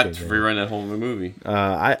 That's rerun that whole movie.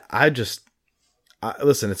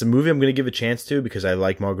 Listen, it's a movie I'm going to give a chance to because I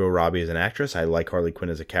like Margot Robbie as an actress. I like Harley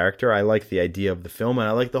Quinn as a character. I like the idea of the film, and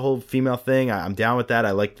I like the whole female thing. I'm down with that.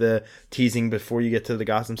 I like the teasing before you get to the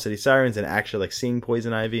Gotham City Sirens and actually like seeing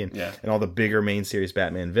Poison Ivy and all the bigger main series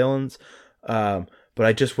Batman villains. But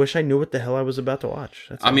I just wish I knew what the hell I was about to watch.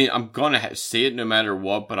 I mean, I'm going to see it no matter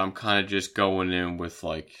what, but I'm kind of just going in with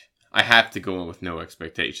like... I have to go in with no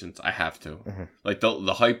expectations. I have to. Mm-hmm. Like,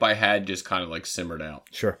 the hype I had just kind of, like, simmered out.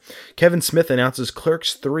 Sure. Kevin Smith announces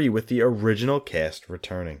Clerks 3 with the original cast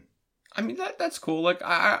returning. I mean, that's cool. Like,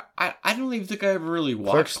 I don't even think I ever really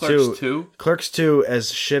watched Clerks 2. Clerks 2,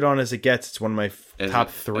 as shit on as it gets, it's one of my top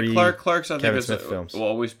 3 Clerks, I Kevin think Smith films. Will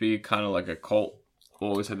always be kind of like a cult. Will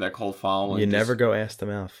always have that cult following. You never go ass to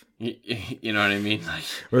mouth. You know what I mean? Like,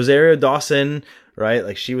 Rosario Dawson, right?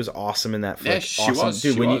 Like, she was awesome in that flick. Yeah, she awesome. was.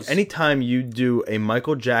 Dude, anytime you do a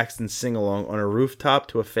Michael Jackson sing-along on a rooftop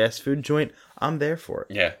to a fast food joint, I'm there for it.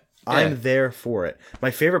 Yeah. I'm there for it. My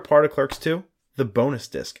favorite part of Clerks 2, the bonus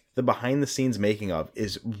disc, the behind-the-scenes making of,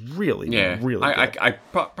 is really good. I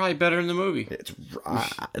probably better in the movie.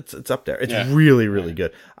 It's up there. It's really, really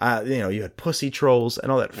good. You had Pussy Trolls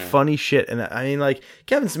and all that funny shit. And I mean, like,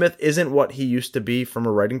 Kevin Smith isn't what he used to be from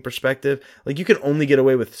a writing perspective. Like, you can only get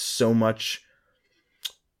away with so much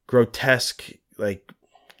grotesque, like,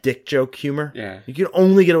 dick joke humor. Yeah. You can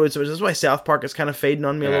only get away with so much. That's why South Park is kind of fading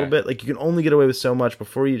on me a little bit. Like, you can only get away with so much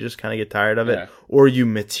before you just kind of get tired of it. Or you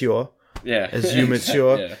mature. Yeah. As you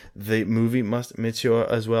mature, the movie must mature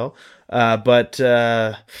as well. But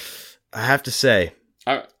I have to say,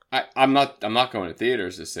 I'm not going to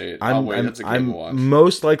theaters to see it. I'm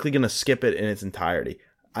most likely going to skip it in its entirety.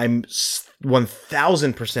 I'm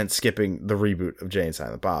 1000% skipping the reboot of Jay and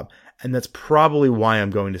Silent Bob. And that's probably why I'm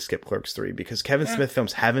going to skip Clerks 3, because Kevin Smith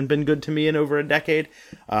films haven't been good to me in over a decade.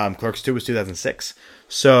 Clerks 2 was 2006.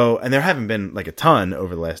 So, and there haven't been like a ton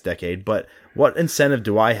over the last decade, but what incentive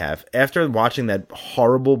do I have? After watching that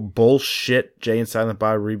horrible bullshit Jay and Silent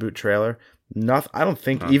Bob reboot trailer, I don't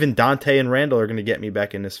think even Dante and Randall are going to get me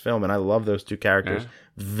back in this film, and I love those two characters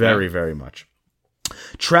very, very much.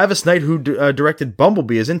 Travis Knight, who directed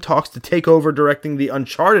Bumblebee, is in talks to take over directing the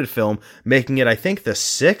Uncharted film, making it, I think, the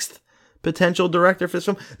 6th potential director for this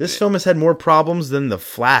film. This film has had more problems than The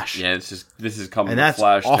Flash. Yeah, this is coming to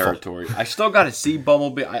Flash territory. I still got to see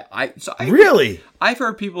Bumblebee. Really? I've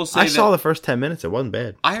heard people say I saw the first 10 minutes. It wasn't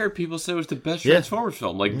bad. I heard people say it was the best Transformers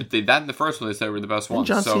film. Like, that and the first one they said were the best ones.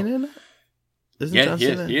 John Cena in it?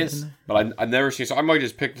 He is. But I've never seen. So I might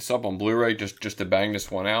just pick this up on Blu-ray just to bang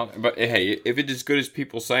this one out. But hey, if it's as good as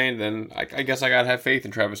people saying, then I guess I gotta have faith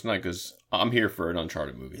in Travis Knight, because I'm here for an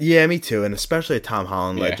Uncharted movie. Yeah, me too, and especially a Tom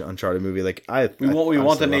Holland-led Uncharted movie. Like we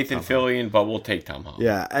want the Nathan Fillion, but we'll take Tom Holland.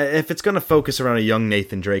 Yeah, if it's gonna focus around a young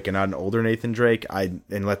Nathan Drake and not an older Nathan Drake, and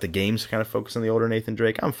let the games kind of focus on the older Nathan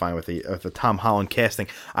Drake, I'm fine with the Tom Holland casting.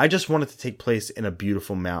 I just want it to take place in a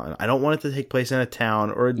beautiful mountain. I don't want it to take place in a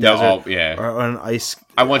town or a desert or an ice.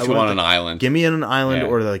 I want you on an island. Give me an island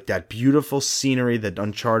or like that beautiful scenery that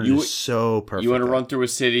Uncharted is so perfect. You want to run through a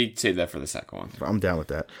city? Save that for the second one. I'm down with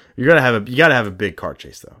that. You gotta have a big car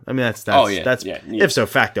chase though. I mean that's ipso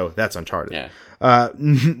facto that's Uncharted. Yeah.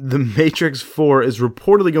 The Matrix 4 is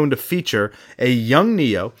reportedly going to feature a young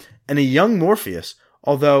Neo and a young Morpheus,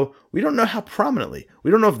 although we don't know how prominently.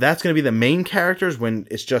 We don't know if that's going to be the main characters when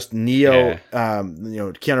it's just Neo,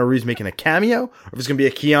 Keanu Reeves making a cameo, or if it's going to be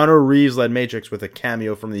a Keanu Reeves-led Matrix with a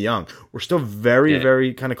cameo from the young. We're still very,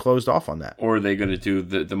 very kind of closed off on that. Or are they going to do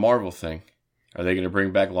the Marvel thing? Are they going to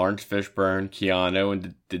bring back Lawrence Fishburne, Keanu,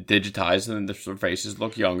 and digitize them and their faces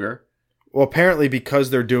look younger? Well, apparently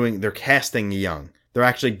because they're casting young. They're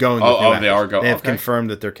actually going with new actors. They are going. They have confirmed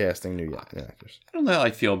that they're casting new actors. I don't know how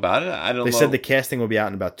I feel about it. They said the casting will be out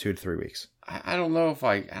in about 2 to 3 weeks. I don't know if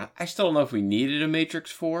I still don't know if we needed a Matrix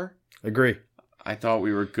 4. Agree. I thought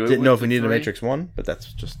we were good. Didn't know if we needed a Matrix 1, but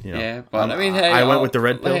that's just, Yeah, but I went with the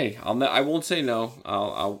red pill. Hey, I won't say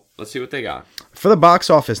no. Let's see what they got. For the box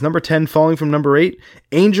office, number 10 falling from number 8.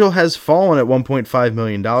 Angel Has Fallen at $1.5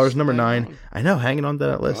 million. Number 9, I know, hanging on to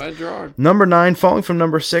that list. Number 9 falling from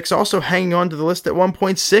number 6, also hanging on to the list at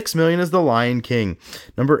 $1.6 million is The Lion King.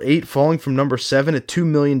 Number 8 falling from number 7 at $2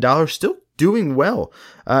 million, still doing well.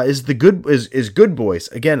 Is Good Boys.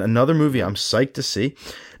 Again, another movie I'm psyched to see.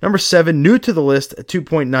 Number 7, new to the list at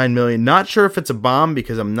 $2.9 million. Not sure if it's a bomb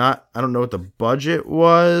because I don't know what the budget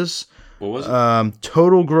was. What was it?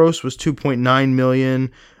 Total gross was $2.9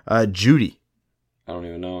 million. Judy. I don't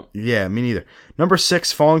even know. Yeah, me neither. Number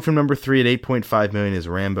 6, falling from number 3 at $8.5 million is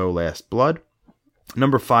Rambo Last Blood.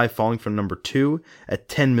 Number 5, falling from number 2 at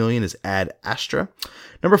 $10 million is Ad Astra.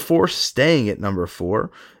 Number 4, staying at number 4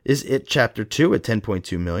 is It Chapter 2 at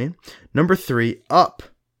 $10.2 million. Number 3, Up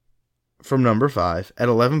from number 5 at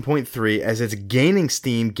 11.3 as it's gaining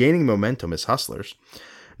steam, gaining momentum is Hustlers.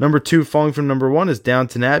 Number 2, falling from number 1 is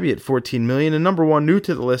Downton Abbey at $14 million. And number 1, new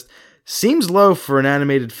to the list, seems low for an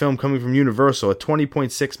animated film coming from Universal at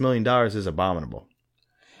 $20.6 million is Abominable.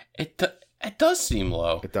 It does seem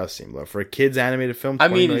low. It does seem low. For a kid's animated film,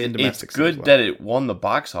 $20 million domestic. It's good that it won the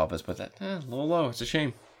box office, but a little low. It's a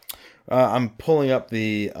shame. I'm pulling up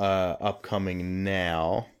the upcoming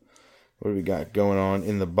now. What do we got going on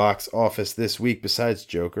in the box office this week besides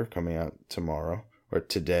Joker coming out tomorrow? or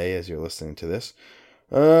today as you're listening to this.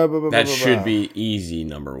 That should be easy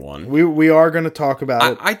number one. We are going to talk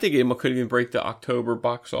about it. I think it could even break the October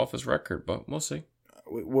box office record, but we'll see.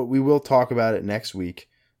 We will talk about it next week,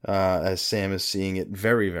 as Sam is seeing it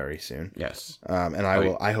very, very soon. Yes. And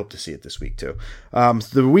I hope to see it this week too.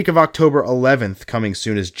 The week of October 11th coming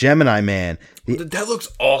soon is Gemini Man. That looks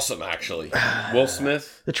awesome, actually. Will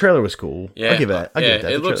Smith. The trailer was cool. Yeah. I'll give it that.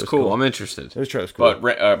 It looks cool. I'm interested. The trailer was cool.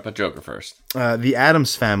 But Joker first. The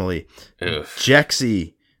Addams Family. Ugh.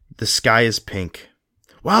 Jexy. The Sky is Pink.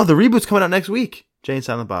 Wow, the reboot's coming out next week. Jay and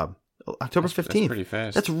Silent Bob. October 15th. That's pretty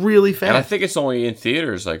fast. That's really fast. And I think it's only in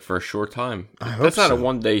theaters for a short time. That's not a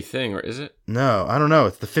one-day thing, or is it? No, I don't know.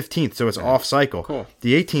 It's the 15th, so it's off cycle. Cool.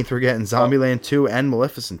 The 18th, we're getting Zombieland 2 and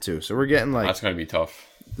Maleficent 2. So we're getting that's going to be tough.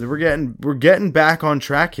 We're getting back on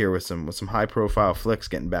track here with some high-profile flicks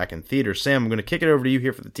getting back in theaters. Sam, I'm going to kick it over to you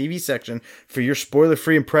here for the TV section for your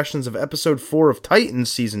spoiler-free impressions of Episode 4 of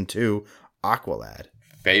Titans Season 2, Aqualad.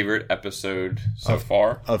 Favorite episode so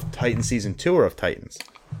far? Of Titans Season 2 or of Titans?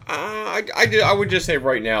 I would just say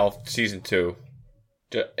right now, Season 2.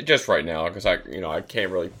 Just right now, because I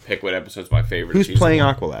can't really pick what episode's my favorite. Who's playing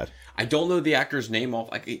Aqualad? I don't know the actor's name off.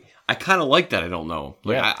 I kind of like that. I don't know.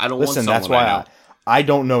 I don't Listen, want someone that's why I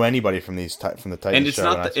don't know anybody from the Titans and it's show.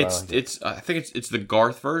 Not I think it's the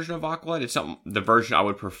Garth version of Aqualad. It's the version I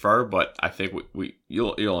would prefer, but I think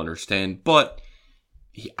you'll understand. But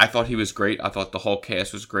I thought he was great. I thought the whole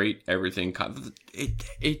cast was great. Everything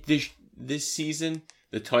this season,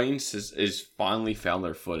 the Titans is finally found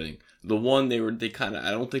their footing. The one they kind of,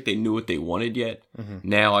 I don't think they knew what they wanted yet. Mm-hmm.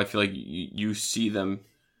 Now I feel like you see them,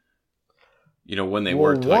 when they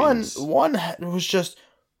were Titans. One was just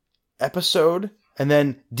episode and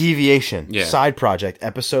then deviation, side project,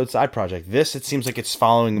 episode, side project. This, it seems like it's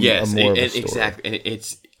following more of a story. Exactly.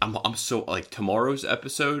 And I'm so, tomorrow's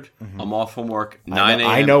episode, I'm off from work, 9 a.m.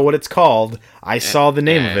 I know what it's called. I saw the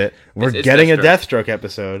name of it. We're getting Deathstroke. A Deathstroke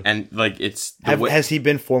episode. And, it's... Has he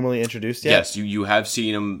been formally introduced yet? Yes, you have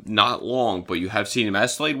seen him, not long, but you have seen him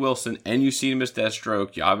as Slade Wilson, and you've seen him as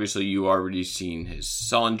Deathstroke. You already seen his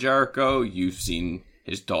son, Jericho. You've seen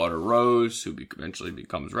his daughter, Rose, who eventually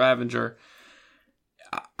becomes Ravager.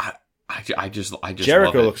 I just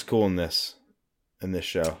Jericho looks cool in this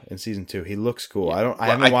show in season 2. He looks cool. I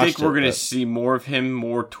think we're gonna see more of him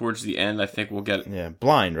more towards the end. I think we'll get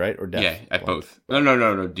blind, right, or deaf? Yeah, at both.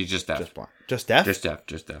 No. He's just deaf. Just blind. Just deaf.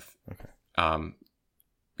 Just deaf.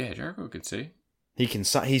 Okay. Jericho can see. He can.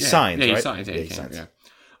 He signs. Yeah, right? He signs. Yeah.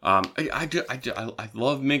 I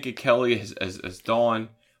love Minka Kelly as Dawn.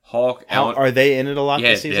 Hawk. Are they in it a lot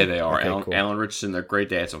this season? Yeah, they are. Okay, cool. Alan Richardson, they're great.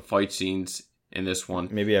 They had some fight scenes in this one.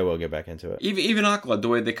 Maybe I will get back into it. Even Aqualad, the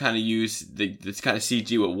way they kind of use this kind of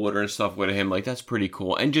CG with water and stuff with him, that's pretty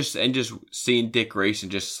cool. And just seeing Dick Grayson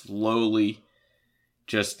just slowly,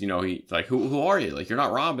 he who are you? You're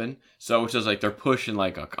not Robin. So it's just they're pushing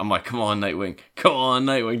I'm like, come on,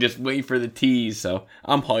 Nightwing, just wait for the tease. So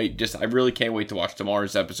I'm hyped. I really can't wait to watch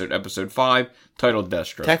tomorrow's episode 5, titled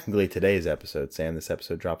Deathstroke. Technically today's episode, Sam. This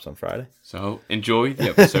episode drops on Friday. So enjoy the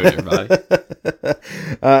episode, everybody.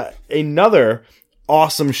 Another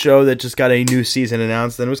awesome show that just got a new season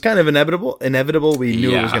announced, and it was kind of inevitable. We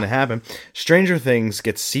knew it was going to happen. Stranger Things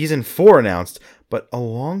gets season 4 announced. But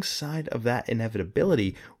alongside of that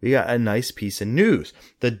inevitability, we got a nice piece of news.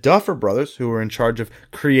 The Duffer Brothers, who are in charge of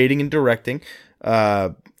creating and directing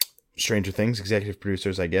Stranger Things, executive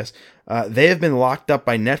producers, I guess, they have been locked up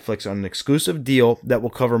by Netflix on an exclusive deal that will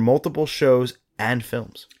cover multiple shows and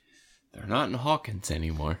films. They're not in Hawkins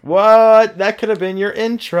anymore. What? That could have been your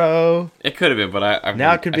intro. It could have been, but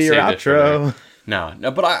now it could be your outro. No,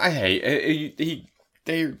 but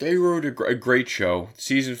they wrote a great show.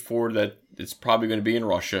 Season 4 that. It's probably going to be in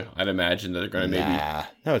Russia. I'd imagine that they're going to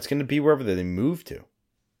No, it's going to be wherever they move to.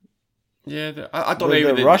 Yeah, I thought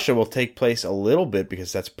maybe Russia will take place a little bit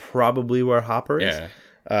because that's probably where Hopper is.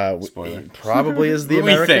 Yeah. Spoiler. Probably is the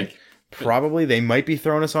American. Probably they might be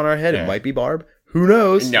throwing us on our head. Yeah. It might be Barb. Who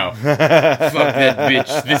knows? No. Fuck that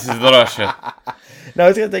bitch. This is Russia. No,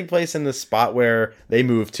 it's going to take place in the spot where they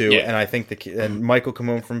move to, and I think and Mike will come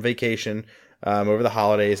home from vacation. Over the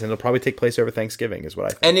holidays, and it'll probably take place over Thanksgiving, is what I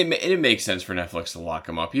think. And it makes sense for Netflix to lock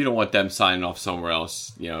them up. You don't want them signing off somewhere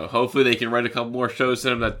else. Hopefully they can write a couple more shows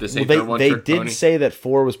to them that this ain't their one trick pony. They did say that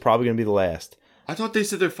 4 was probably going to be the last. I thought they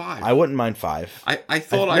said they're 5. I wouldn't mind 5. I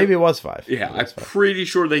thought maybe it was 5. Yeah, I'm pretty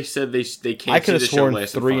sure they said they can't. I could have sworn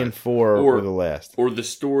 3 and 4 were the last. Or the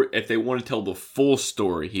story, if they want to tell the full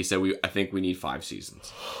story, he said I think we need 5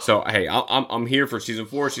 seasons. So hey, I'm here for season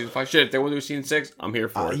 4, season 5. Shit, if they want to do season 6, I'm here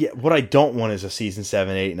for it. Yeah, what I don't want is a season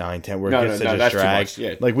 7, 8, 9, 10 where it gets to just drag.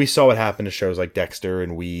 Yeah. Like we saw what happened to shows like Dexter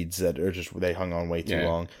and Weeds that are just they hung on way too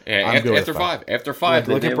long. Yeah, after 5. After 5,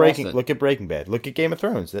 look at Breaking Bad. Look at Game of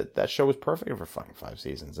Thrones. That show was perfect for fucking 5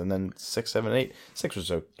 seasons. And then 6, 7, 8. 6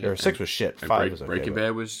 was or 6 was shit. 5 was okay. Breaking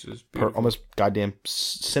Bad was almost goddamn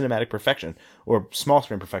cinematic perfection or small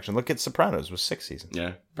screen perfection. Look at Sopranos was 6 seasons.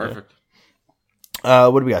 Yeah, perfect.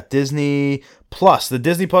 What do we got? Disney Plus. The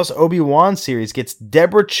Disney Plus Obi-Wan series gets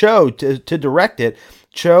Deborah Chow to direct it.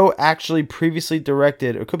 Chow actually previously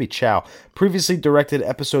directed, or it could be Chow, previously directed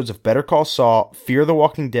episodes of Better Call Saul, Fear the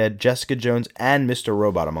Walking Dead, Jessica Jones, and Mr.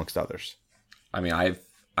 Robot, amongst others. I mean,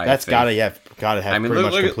 that's gotta have pretty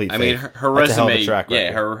much complete faith. I mean, her resume,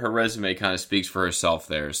 her resume kind of speaks for herself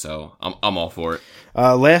there. So I'm all for it.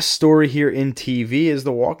 Last story here in TV is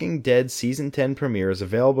The Walking Dead season 10 premiere is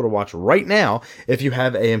available to watch right now if you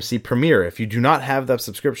have AMC Premiere. If you do not have that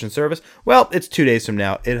subscription service, well, it's 2 days from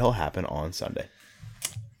now. It'll happen on Sunday.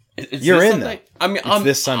 You're in there. I mean, it's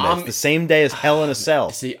this Sunday. It's the same day as Hell in a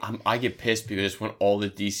Cell. See, I get pissed because when all the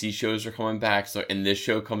DC shows are coming back, and this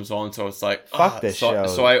show comes on, so it's like fuck this show.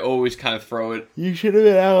 So I always kind of throw it. You should have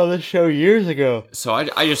been out on this show years ago. So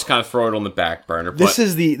I just kind of throw it on the back burner.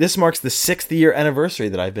 This marks the 6th year anniversary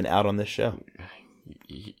that I've been out on this show.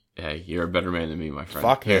 Hey, you're a better man than me, my friend.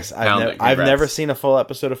 Fuck this. I've never seen a full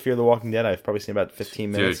episode of Fear the Walking Dead. I've probably seen about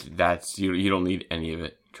 15 minutes. Dude, that's you don't need any of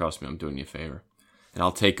it. Trust me, I'm doing you a favor. And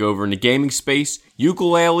I'll take over in the gaming space,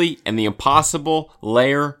 Yooka-Laylee and the Impossible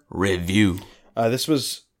Lair review. This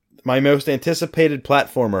was my most anticipated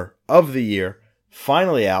platformer of the year.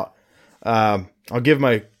 Finally out. I'll give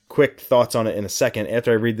my quick thoughts on it in a second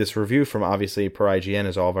after I read this review from obviously per IGN,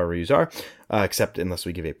 as all of our reviews are, except unless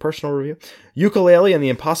we give a personal review. Yooka-Laylee and the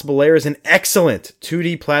Impossible Lair is an excellent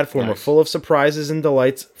 2D platformer full of surprises and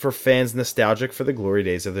delights for fans nostalgic for the glory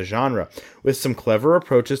days of the genre. With some clever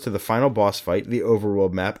approaches to the final boss fight, the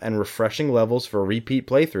overworld map, and refreshing levels for repeat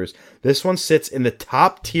playthroughs, this one sits in the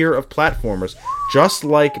top tier of platformers, just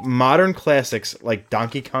like modern classics like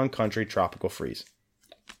Donkey Kong Country Tropical Freeze.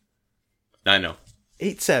 I know.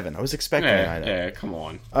 8-7. I was expecting 9. Yeah, come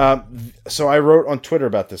on. So I wrote on Twitter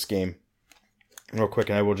about this game real quick,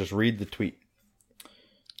 and I will just read the tweet.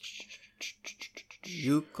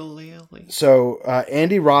 Yooka-Laylee. So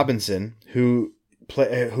Andy Robinson, who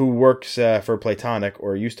works for Playtonic,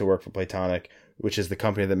 or used to work for Playtonic, which is the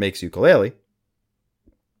company that makes Yooka-Laylee,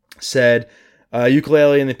 said,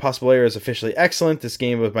 Yooka-Laylee and the Impossible Lair is officially excellent. This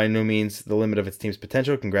game was by no means the limit of its team's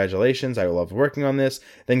potential. Congratulations. I loved working on this.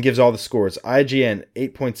 Then gives all the scores. IGN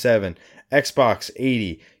 8.7, Xbox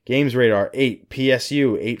 80, Games Radar 8,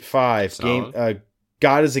 PSU 8.5,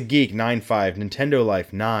 God is a Geek 9.5, Nintendo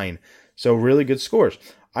Life 9. So really good scores.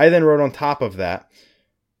 I then wrote on top of that,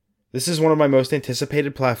 this is one of my most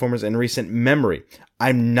anticipated platformers in recent memory.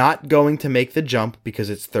 I'm not going to make the jump because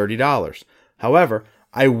it's $30. However,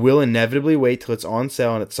 I will inevitably wait till it's on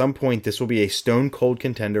sale, and at some point this will be a stone cold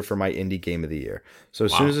contender for my indie game of the year. So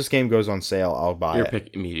as soon as this game goes on sale, I'll buy Your it.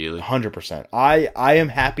 pick immediately. 100%. I am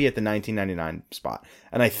happy at the $19.99 spot,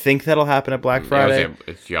 and I think that'll happen at Black Friday.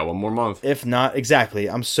 It's one more month. If not, exactly.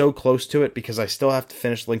 I'm so close to it because I still have to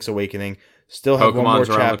finish Link's Awakening. Still have one more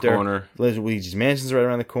chapter. Around the corner. Luigi's Mansion's right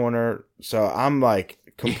around the corner. So I'm like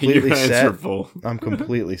completely set. I'm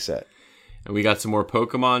completely set. And we got some more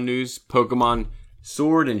Pokemon news. Pokemon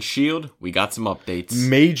Sword and Shield, we got some updates.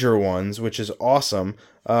 Major ones, which is awesome.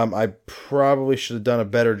 I probably should have done a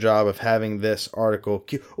better job of having this article.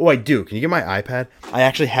 Oh, I do. Can you get my iPad? I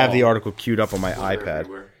actually have the article queued up on my iPad.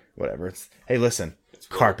 Everywhere. Whatever. Hey, listen. It's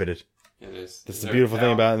carpeted. It is. That's the beautiful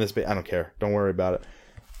thing about it in this. I don't care. Don't worry about it.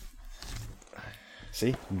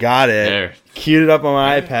 See? Got it. There. Queued it up on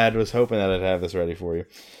my iPad. Was hoping that I'd have this ready for you.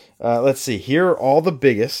 Let's see. Here are all the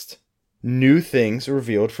biggest new things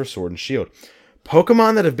revealed for Sword and Shield.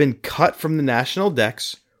 Pokemon that have been cut from the national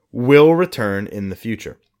dex will return in the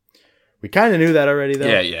future. We kind of knew that already, though.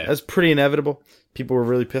 Yeah. That's pretty inevitable. People were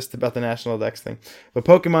really pissed about the national dex thing. But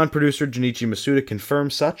Pokemon producer Junichi Masuda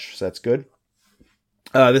confirmed such, so that's good.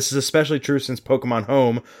 This is especially true since Pokemon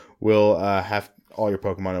Home will have all your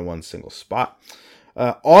Pokemon in one single spot.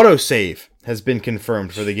 Autosave has been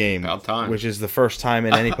confirmed for the game, which is the first time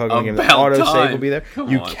in any Pokemon game that autosave will be there.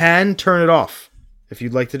 You can turn it off if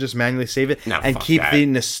you'd like to just manually save it and keep the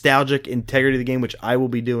nostalgic integrity of the game, which I will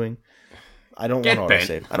be doing. I don't want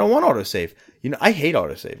autosave. I don't want autosave. You know, I hate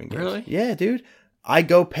autosaving games. Really? Yeah, dude. I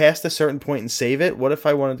go past a certain point and save it. What if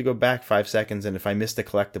I wanted to go back 5 seconds and if I missed a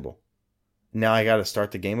collectible? Now I got to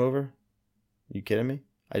start the game over? You kidding me?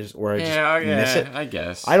 Miss it? I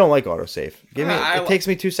guess. I don't like autosave. It takes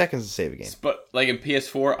me 2 seconds to save a game. But like in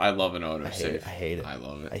PS4, I love an autosave. I hate it. I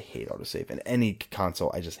love it. I hate autosave. In any console,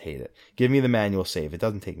 I just hate it. Give me the manual save. It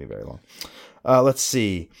doesn't take me very long. Let's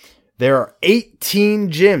see. There are 18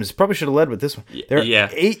 gyms. Probably should have led with this one. There are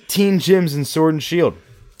 18 gyms in Sword and Shield.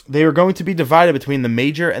 They are going to be divided between the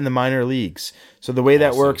major and the minor leagues. So the way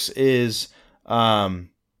that works is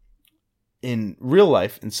in real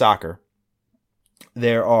life, in soccer,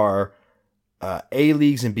 there are A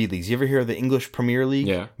leagues and B leagues. You ever hear of the English Premier League?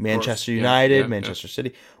 Yeah. Manchester United, Manchester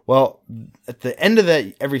City. Well, at the end of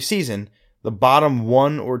that every season, the bottom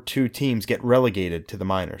 1 or 2 teams get relegated to the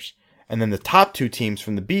minors. And then the top 2 teams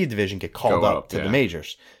from the B division get called up to the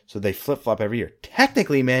majors. So they flip-flop every year.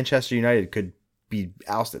 Technically, Manchester United could be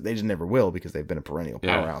ousted. They just never will because they've been a perennial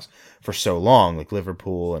powerhouse for so long, like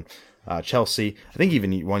Liverpool and Chelsea. I think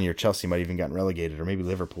even one year Chelsea might even gotten relegated, or maybe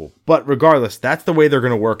Liverpool. But regardless, that's the way they're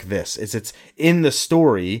going to work this. It's in the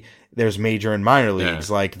story. There's major and minor leagues,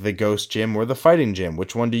 like the Ghost Gym or the Fighting Gym.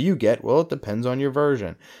 Which one do you get? Well, it depends on your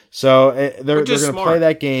version. So they're going to play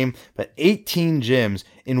that game. But 18 gyms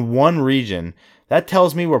in one region. That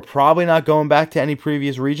tells me we're probably not going back to any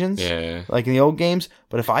previous regions, like in the old games.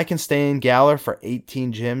 But if I can stay in Galar for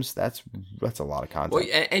 18 gyms, that's a lot of content.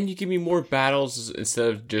 Well, and you give me more battles instead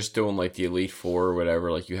of just doing like the Elite Four or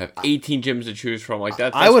whatever. Like you have 18 gyms to choose from. Like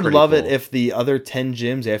that. I would love it if the other 10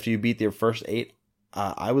 gyms, after you beat your first 8,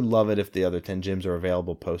 I would love it if the other 10 gyms are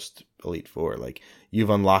available post Elite Four. Like you've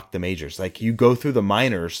unlocked the majors. Like you go through the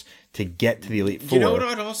minors to get to the Elite Four. You know what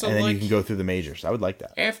I'd also and then you can go through the majors. I would like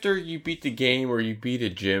that. After you beat the game or you beat a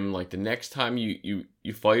gym, like the next time you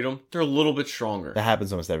fight them, they're a little bit stronger. That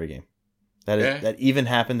happens almost every game. That even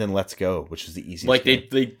happened in Let's Go, which is the easiest. Like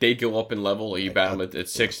they go up in level. Like you battle them at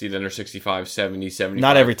 60, then they're 65, 70, 75.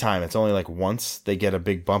 Not every time. It's only like once they get a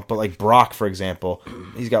big bump. But like Brock, for example,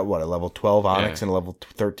 he's got a level 12 Onyx and a level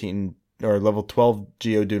 13 or level 12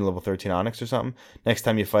 Geodude and level 13 Onyx or something. Next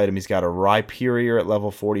time you fight him, he's got a Rhyperior at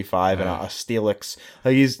level 45 and a Steelix.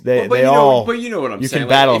 Like but you know what I'm saying. You can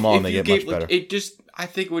battle them all and they get much better. I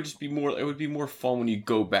think it would just be more. It would be more fun when you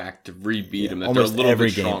go back to re-beat them. Almost every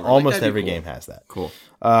game. Stronger. Almost every game has that. Cool.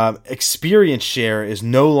 Experience share is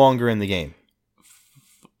no longer in the game.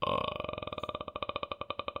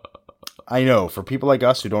 I know, for people like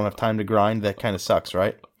us who don't have time to grind, that kind of sucks,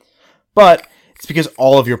 right? But it's because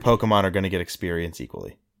all of your Pokemon are going to get experience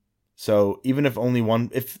equally. So even if only one,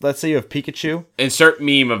 let's say you have Pikachu. Insert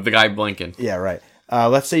meme of the guy blinking. Yeah, right.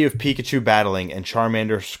 Let's say you have Pikachu battling and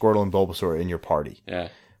Charmander, Squirtle, and Bulbasaur in your party. Yeah.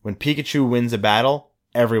 When Pikachu wins a battle,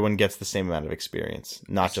 everyone gets the same amount of experience,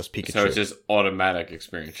 not just Pikachu. So it's just automatic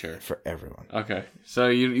experience share. For everyone. Okay. So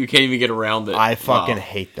you can't even get around it. I fucking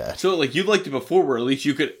hate that. So like you liked it before where at least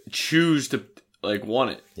you could choose to like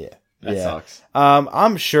want it. Yeah. That sucks.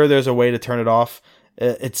 I'm sure there's a way to turn it off.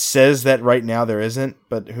 It says that right now there isn't,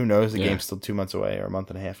 but who knows? The game's still 2 months away or a month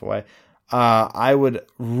and a half away. I would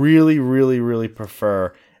really, really, really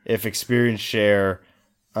prefer if experience share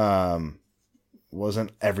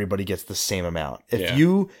wasn't everybody gets the same amount. If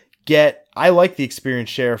you get... I like the experience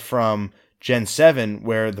share from Gen 7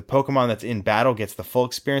 where the Pokemon that's in battle gets the full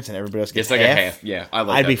experience and everybody else gets like half. A half. Yeah, I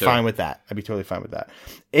like I'd be fine with that. I'd be totally fine with that.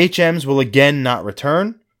 HMs will again not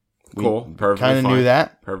return. Cool. Perfectly kind of knew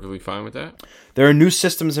that. Perfectly fine with that. There are new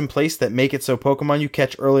systems in place that make it so Pokemon you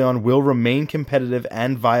catch early on will remain competitive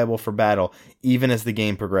and viable for battle, even as the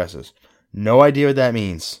game progresses. No idea what that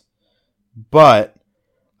means. But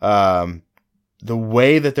the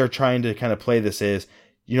way that they're trying to kind of play this is,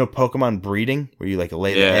 Pokemon breeding, where you like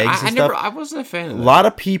lay the eggs and stuff. I wasn't a fan of that. A lot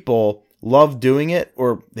of people love doing it,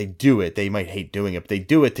 or they do it. They might hate doing it, but they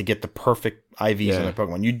do it to get the perfect IVs in their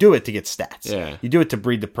Pokemon. You do it to get stats. Yeah. You do it to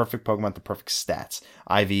breed the perfect Pokemon, the perfect stats.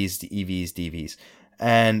 IVs, EVs, DVs.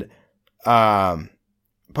 And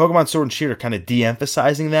Pokemon Sword and Shield are kind of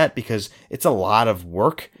de-emphasizing that because it's a lot of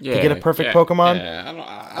work to get a perfect Pokemon.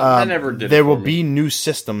 Yeah, I never did There will be new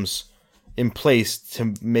systems in place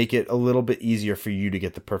to make it a little bit easier for you to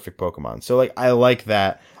get the perfect Pokemon. So I like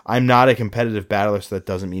that. I'm not a competitive battler, so that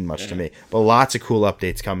doesn't mean much to me. But lots of cool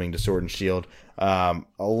updates coming to Sword and Shield. A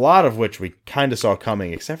lot of which we kind of saw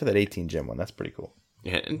coming, except for that 18 gym one. That's pretty cool.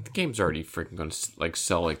 Yeah, and the game's already freaking going to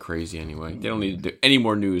sell like crazy anyway. They don't need to do any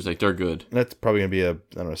more news. Like they're good. That's probably going to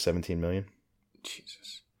be 17 million.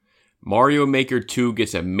 Jesus. Mario Maker 2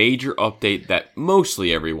 gets a major update that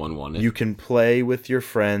mostly everyone wanted. You can play with your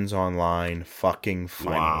friends online. Fucking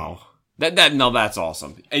funny. Wow. That's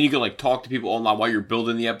awesome. And you can talk to people online while you're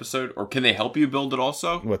building the episode, or can they help you build it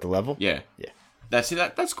also? What, the level? Yeah. Yeah.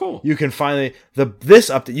 That's cool. You can finally this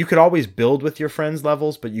update. You could always build with your friends'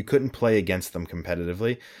 levels, but you couldn't play against them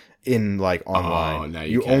competitively in like online. Oh, now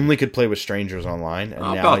you only could play with strangers online, and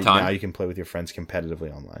now you can play with your friends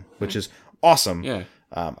competitively online, which is awesome. Yeah.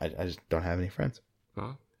 I just don't have any friends.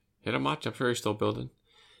 Well, hit him much. I'm sure he's still building.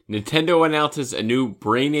 Nintendo announces a new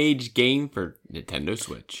Brain Age game for Nintendo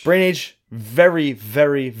Switch. Brain Age, very,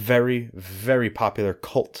 very, very, very popular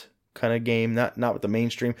cult kind of game. Not with the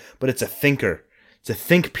mainstream, but it's a thinker. It's a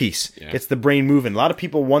think piece. Yeah. Gets the brain moving. A lot of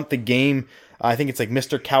people want the game. I think it's like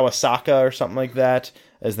Mr. Kawasaka or something like that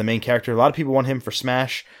as the main character. A lot of people want him for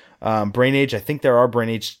Smash. Brain Age, I think there are Brain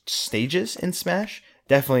Age stages in Smash.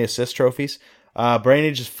 Definitely assist trophies. Brain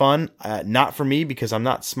Age is fun. Not for me because I'm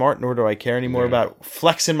not smart, nor do I care anymore about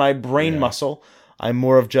flexing my brain muscle. I'm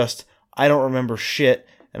more of just, I don't remember shit,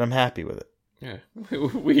 and I'm happy with it. Yeah,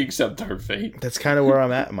 we accept our fate. That's kind of where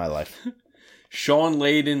I'm at in my life. Shawn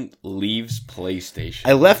Layden leaves PlayStation.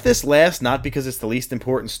 I left this last not because it's the least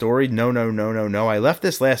important story. No. I left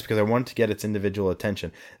this last because I wanted to get its individual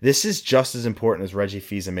attention. This is just as important as Reggie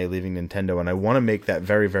Fils-Aimé leaving Nintendo, and I want to make that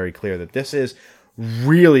very, very clear that this is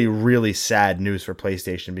really, really sad news for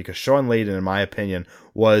PlayStation because Shawn Layden, in my opinion,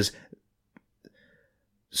 was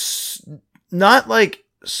not like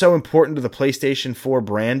so important to the PlayStation 4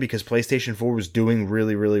 brand because PlayStation 4 was doing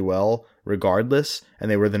really, really well regardless,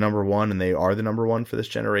 and they were the number one, and they are the number one for this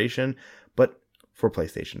generation, but for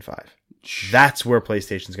PlayStation 5. That's where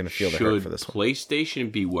PlayStation's going to feel the hurt for this one. Should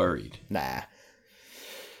PlayStation be worried? Nah.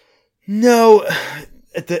 No.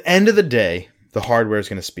 At the end of the day, the hardware is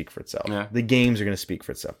going to speak for itself. Yeah. The games are going to speak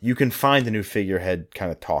for itself. You can find a new figurehead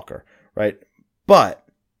kind of talker, right? But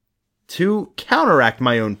to counteract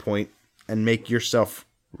my own point and make yourself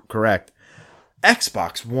correct,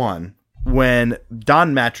 Xbox One, when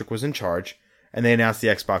Don Matrick was in charge and they announced the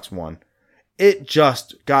Xbox One, it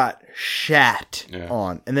just got shat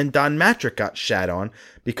on. And then Don Matrick got shat on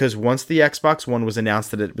because once the Xbox One was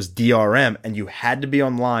announced that it was DRM and you had to be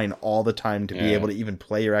online all the time to be able to even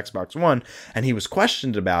play your Xbox One, and he was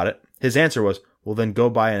questioned about it, his answer was, well, then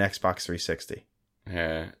go buy an Xbox 360.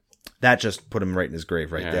 Yeah. That just put him right in his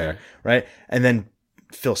grave right there, right? And then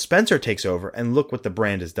Phil Spencer takes over, and look what the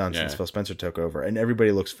brand has done since Phil Spencer took over. And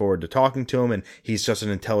everybody looks forward to talking to him, and he's just an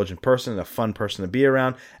intelligent person and a fun person to be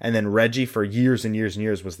around. And then Reggie, for years and years and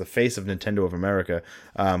years, was the face of Nintendo of America,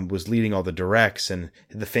 was leading all the directs, and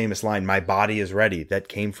the famous line, "My body is ready," that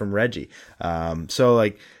came from Reggie. So,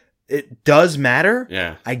 like, it does matter.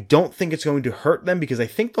 Yeah. I don't think it's going to hurt them because I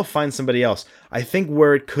think they'll find somebody else. I think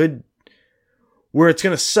where it's going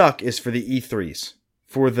to suck is for the E3s,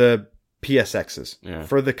 for the PSXs,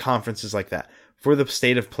 for the conferences like that, for the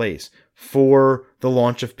state of plays, for the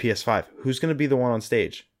launch of PS5. Who's going to be the one on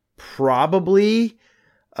stage? Probably.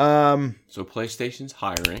 So PlayStation's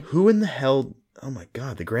hiring. Who in the hell? Oh my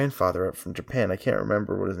God, the grandfather up from Japan. I can't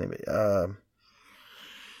remember what his name is.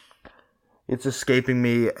 It's escaping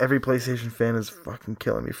me. Every PlayStation fan is fucking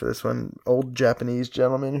killing me for this one. Old Japanese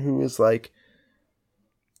gentleman who is like,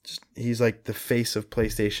 he's like the face of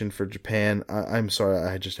PlayStation for Japan. I'm sorry,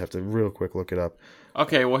 I just have to real quick look it up.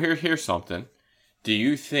 Okay, well here's something. Do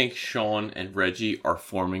you think Shawn and Reggie are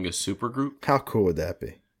forming a super group? How cool would that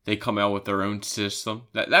be? They come out with their own system.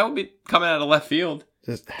 That would be coming out of left field.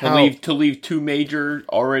 To leave two major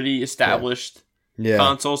already established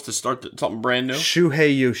consoles to start something brand new.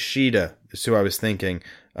 Shuhei Yoshida is who I was thinking.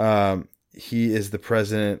 He is the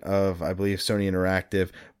president of, I believe, Sony Interactive.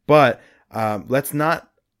 But let's not.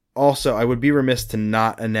 Also, I would be remiss to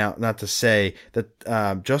not to say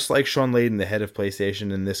that just like Shawn Layden, the head of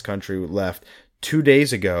PlayStation in this country, left 2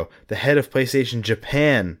 days ago, the head of PlayStation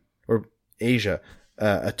Japan or Asia,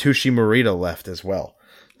 Atsushi Morita, left as well.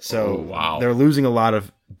 So they're losing a lot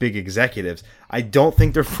of big executives. I don't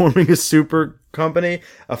think they're forming a super company.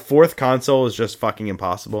 A fourth console is just fucking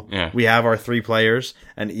impossible. Yeah. We have our 3 players,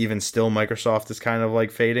 and even still Microsoft is kind of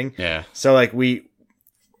like fading. Yeah. So like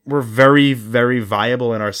we're very, very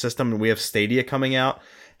viable in our system, and we have Stadia coming out.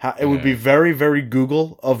 It would be very, very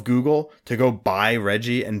Google to go buy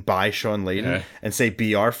Reggie and buy Shawn Layden and say,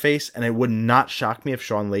 be our face. And it would not shock me if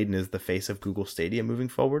Shawn Layden is the face of Google Stadia moving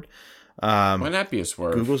forward. Wouldn't that be a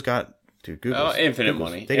swerve? Google's got infinite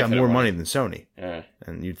money. They got more money than Sony. Yeah.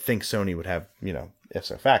 And you'd think Sony would have,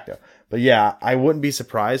 ipso facto. But yeah, I wouldn't be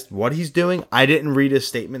surprised what he's doing. I didn't read his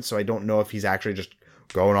statement, so I don't know if he's actually just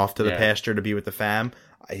going off to the pasture to be with the fam.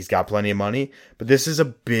 He's got plenty of money, but this is a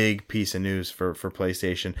big piece of news for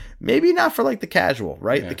PlayStation. Maybe not for like the casual,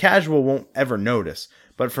 right? Yeah. The casual won't ever notice,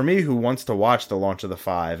 but for me, who wants to watch the launch of the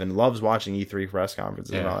 5 and loves watching E3 press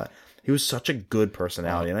conferences and all that, He was such a good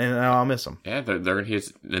personality, and I'll miss him. Yeah, the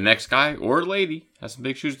next guy or lady has some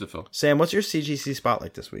big shoes to fill. Sam, what's your CGC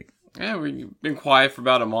spotlight this week? Yeah, we've been quiet for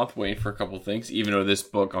about a month waiting for a couple of things, even though this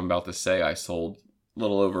book I'm about to say I sold a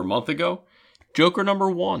little over a month ago. Joker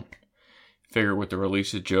 #1. Figured with the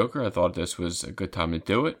release of Joker, I thought this was a good time to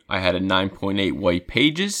do it. I had a 9.8 white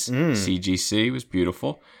pages. CGC. It was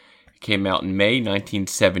beautiful. It came out in May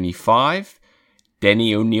 1975.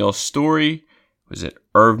 Denny O'Neil's story. Was it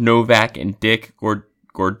Irv Novak and Dick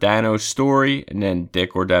Giordano's story? And then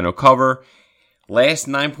Dick Giordano cover. Last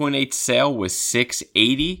 9.8 sale was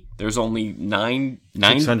 $680. There's only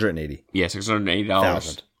 $680. Yeah,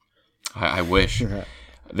 $680. I wish.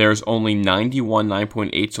 There's only 91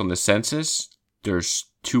 9.8s on the census. There's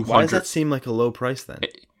 200. Why does that seem like a low price then?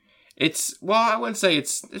 I wouldn't say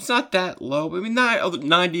it's not that low. I mean,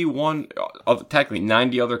 91, technically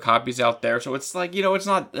 90 other copies out there. So it's like, it's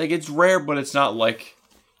not like it's rare, but it's not like,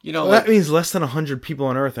 that means less than 100 people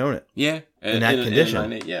on Earth own it. Yeah. In that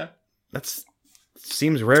condition. Yeah. That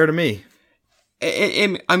seems rare to me.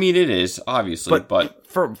 I mean, it is obviously, but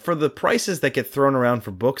for the prices that get thrown around for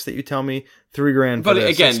books that you tell me, $3,000. But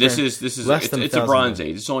again, this is it's a Bronze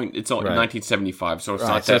Age. It's only 1975, so it's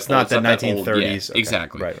not so that. it's not the 1930s. Yeah, okay.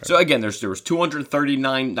 Exactly. Right. So again, there was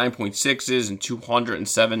 239 9.6s and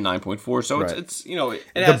 207 9.4. So it's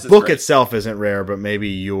the book itself isn't rare, but maybe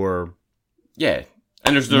your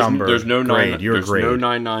And there's no grade, no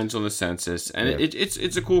 99s on the census, and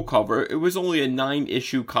it's a cool cover. It was only a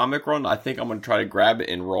 9-issue comic run. I think I'm gonna try to grab it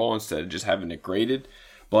in raw instead of just having it graded.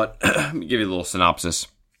 But let me give you a little synopsis,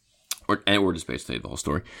 and we're just basically the whole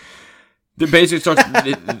story. The basically starts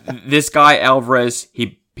this guy Alvarez.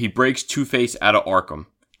 He breaks Two-Face out of Arkham.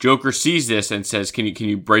 Joker sees this and says, "Can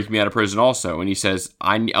you break me out of prison also?" And he says,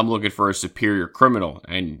 "I'm looking for a superior criminal."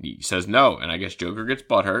 And he says no. And I guess Joker gets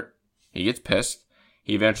butthurt. He gets pissed.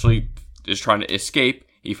 He eventually is trying to escape.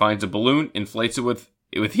 He finds a balloon, inflates it with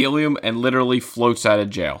helium, and literally floats out of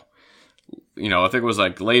jail. I think it was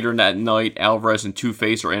like later that night, Alvarez and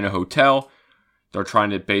Two-Face are in a hotel. They're trying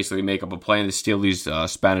to basically make up a plan to steal these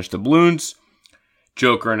Spanish doubloons.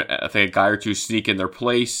 Joker and I think a guy or two sneak in their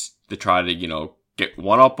place to try to, get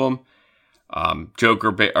one up them.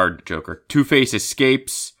 Two-Face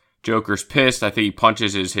escapes. Joker's pissed. I think he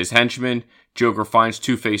punches his henchman. Joker finds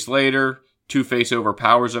Two-Face later. Two-Face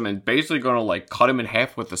overpowers him and basically going to cut him in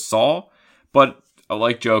half with a saw. But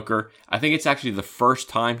like Joker, I think it's actually the first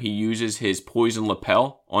time he uses his poison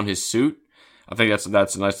lapel on his suit. I think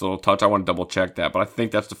that's a nice little touch. I want to double check that, but I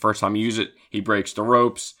think that's the first time he uses it. He breaks the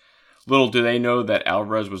ropes. Little do they know that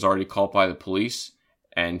Alvarez was already caught by the police,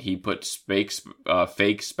 and he put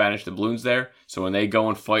fake Spanish doubloons there. So when they go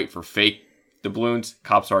and fight for fake doubloons,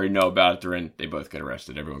 cops already know about it. They both get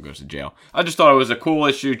arrested. Everyone goes to jail. I just thought it was a cool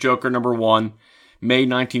issue. Joker #1, May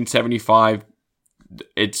 1975.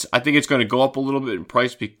 I think it's going to go up a little bit in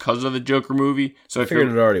price because of the Joker movie. So I figured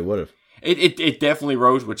it already would have. It definitely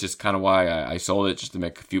rose, which is kind of why I sold it, just to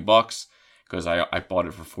make a few bucks, because I bought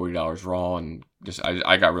it for $40 raw, and just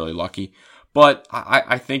I got really lucky. But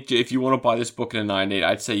I think if you want to buy this book in a 9.8,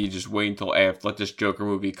 I'd say you just wait until let this Joker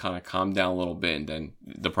movie kind of calm down a little bit, and then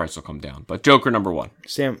the price will come down. But Joker #1.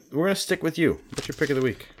 Sam, we're going to stick with you. What's your pick of the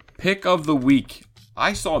week? Pick of the week.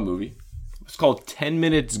 I saw a movie. It's called 10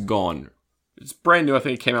 Minutes Gone. It's brand new. I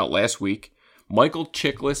think it came out last week. Michael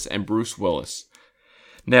Chiklis and Bruce Willis.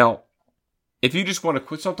 Now, if you just want to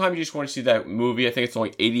quit, sometimes you just want to see that movie. I think it's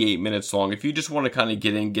only 88 minutes long. If you just want to kind of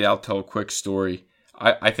get in, get out, tell a quick story,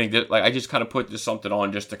 I think that I just kind of put something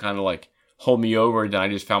on just to kind of hold me over. And then I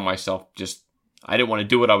just found myself I didn't want to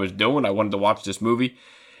do what I was doing. I wanted to watch this movie.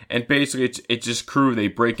 And basically it's this crew. They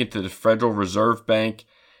break into the Federal Reserve Bank,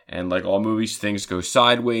 and like all movies, things go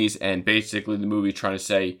sideways. And basically the movie trying to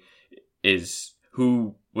say is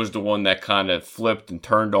who was the one that kind of flipped and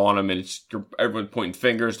turned on him, and it's everyone pointing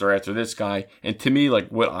fingers. They're after this guy. And to me,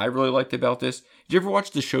 what I really liked about this, did you ever watch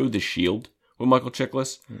the show The Shield with Michael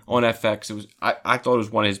Chiklis on FX? It was I thought it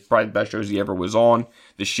was one of his probably the best shows he ever was on.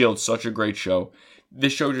 The Shield's such a great show.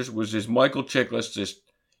 This show was Michael Chiklis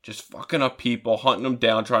just fucking up people, hunting them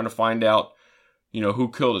down, trying to find out,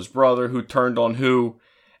 who killed his brother, who turned on who,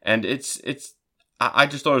 and I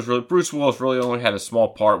just thought it was really... Bruce Willis really only had a small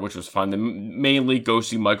part, which was fun. Mainly go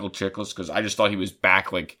see Michael Chiklis, because I just thought he was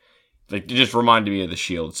back, it just reminded me of The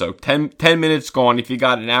Shield. So 10 minutes gone. If you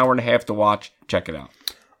got an hour and a half to watch, check it out.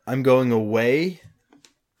 I'm going away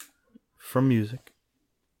from music.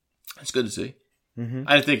 It's good to see. Mm-hmm.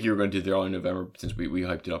 I didn't think you were going to do the early November, since we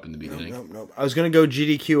hyped it up in the beginning. No. I was going to go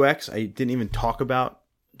GDQX. I didn't even talk about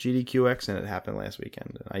GDQX, and it happened last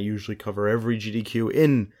weekend. I usually cover every GDQ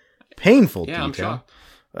in painful detail. I'm shocked.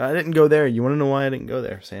 I didn't go there. You want to know why I didn't go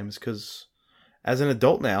there, Sam? It's because as an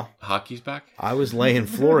adult now, hockey's back. I was laying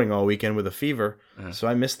flooring all weekend with a fever, so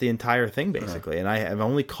I missed the entire thing basically, and I have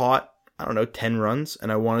only caught 10 runs,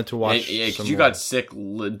 and I wanted to watch. Yeah, because you got sick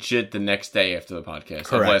legit the next day after the podcast.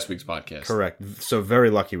 Correct. Of last week's podcast. Correct. So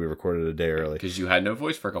very lucky we recorded a day early. Because you had no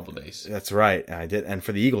voice for a couple of days. That's right. I did, and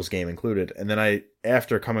for the Eagles game included. And then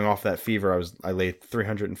after coming off that fever, I laid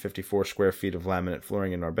 354 square feet of laminate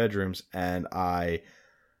flooring in our bedrooms, and I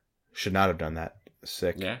should not have done that.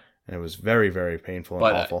 Sick. Yeah. And it was very, very painful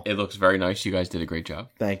and awful. It looks very nice. You guys did a great job.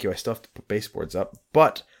 Thank you. I still have to put baseboards up,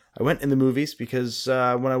 but I went in the movies because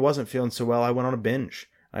when I wasn't feeling so well, I went on a binge.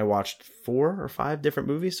 I watched 4 or 5 different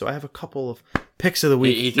movies, so I have a couple of picks of the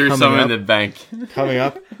week. He threw some in the bank. Coming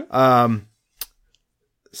up.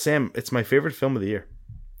 Sam, it's my favorite film of the year,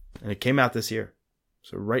 and it came out this year.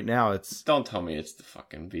 So right now it's... Don't tell me it's the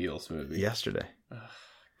fucking Beatles movie. Yesterday. Oh,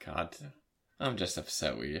 God. I'm just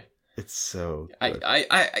upset with you. It's so good.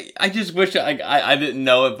 I just wish I didn't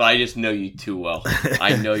know it, but I just know you too well.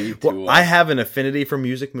 I know you too well. I have an affinity for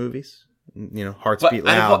music movies. Hearts beat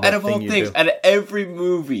loud. Out of all things, out of every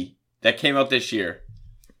movie that came out this year.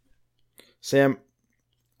 Sam,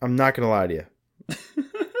 I'm not going to lie to you.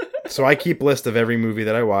 So I keep a list of every movie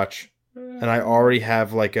that I watch, and I already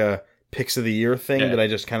have like a picks of the year thing that I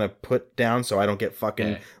just kind of put down so I don't get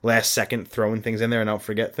fucking last second throwing things in there and I don't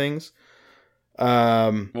forget things.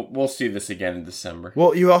 We'll see this again in December.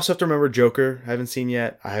 Well, you also have to remember Joker. I haven't seen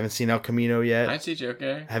yet. I haven't seen El Camino yet. I see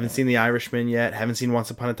Joker. I haven't seen The Irishman yet. Haven't seen Once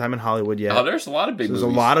Upon a Time in Hollywood yet. Oh, there's a lot of big movies.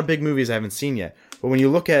 There's a lot of big movies I haven't seen yet. But when you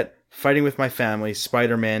look at Fighting with My Family,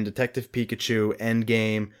 Spider-Man, Detective Pikachu,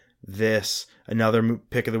 Endgame, this, another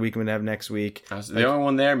pick of the week I'm going to have next week. The only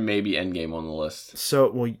one there, maybe Endgame on the list. So,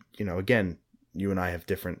 well, again, you and I have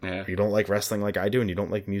different... Yeah. You don't like wrestling like I do, and you don't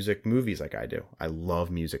like music movies like I do. I love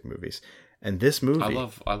music movies. And this movie...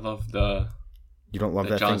 I love the... You don't love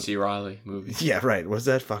that John thing? C. Reilly movie. Yeah, right. What's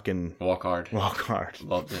that fucking... Walk Hard.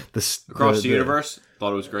 Loved it. Across the Universe.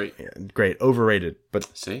 Thought it was great. Yeah, great. Overrated, but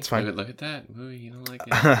see, it's fine. Look at that movie. You don't like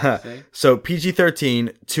it. So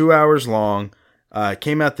PG-13, 2 hours long,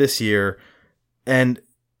 came out this year, and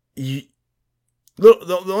the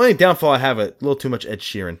only downfall I have, a little too much Ed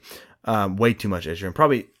Sheeran. Way too much Ed Sheeran.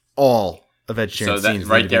 Probably all of Ed Sheeran's so scenes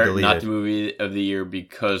right need to there, be deleted. not the movie of the year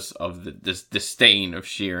because of this disdain of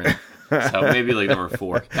Sheeran. So maybe like number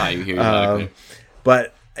 4. You hear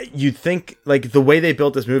but you'd think like the way they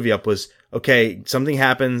built this movie up was, okay, something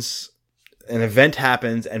happens, an event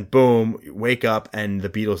happens, and boom, you wake up and the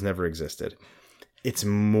Beatles never existed. It's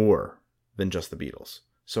more than just the Beatles.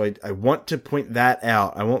 So I want to point that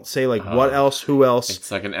out. I won't say like what else, who else.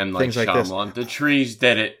 It's like an M. Night Shyamalan. The trees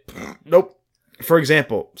did it. Nope. For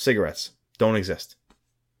example, cigarettes don't exist.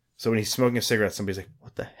 So when he's smoking a cigarette, somebody's like,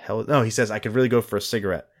 what the hell? No, he says, I could really go for a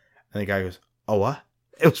cigarette. And the guy goes, oh, what?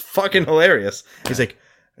 It was fucking hilarious. He's like,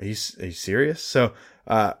 are you serious? So,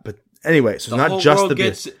 but anyway, so it's not just the Beatles.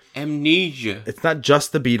 Gets amnesia. It's not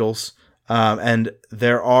just the Beatles. And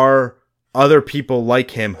there are other people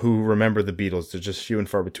like him who remember the Beatles. They're just few and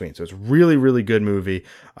far between. So it's really, really good movie.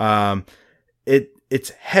 It's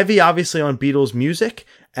heavy, obviously, on Beatles music,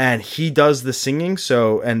 and he does the singing.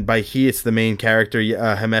 So, and by he, it's the main character,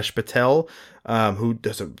 Himesh Patel, who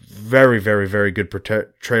does a very, very, very good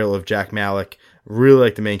portrayal of Jack Malek. Really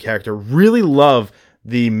like the main character. Really love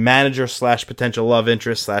the manager / potential love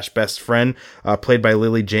interest / best friend, played by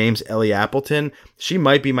Lily James, Ellie Appleton. She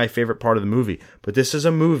might be my favorite part of the movie, but this is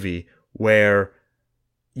a movie where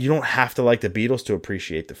you don't have to like the Beatles to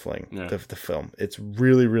appreciate the film. It's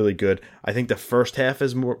really, really good. I think the first half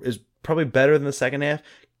is probably better than the second half.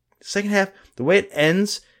 The second half, the way it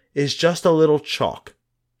ends is just a little chalk.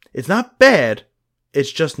 It's not bad.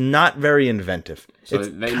 It's just not very inventive. So it's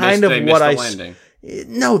they kind missed, of what the landing.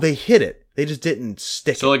 No, they hit it. They just didn't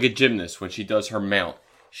stick. So like a gymnast when she does her mount,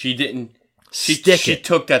 she didn't. She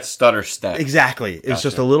took that stutter step. Exactly. It's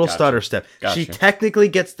just a little stutter step. She technically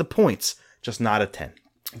gets the points, just not a 10.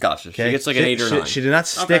 Gotcha. Okay? She gets like an 8 or 9. She did not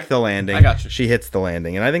stick the landing. I gotcha. She hits the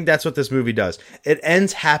landing. And I think that's what this movie does. It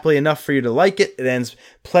ends happily enough for you to like it. It ends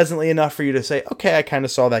pleasantly enough for you to say, okay, I kind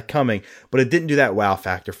of saw that coming. But it didn't do that wow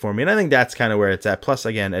factor for me. And I think that's kind of where it's at. Plus,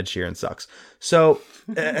 again, Ed Sheeran sucks. So,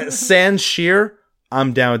 sans Sheer,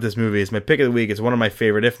 I'm down with this movie. It's my pick of the week. It's one of my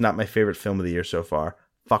favorite, if not my favorite film of the year so far.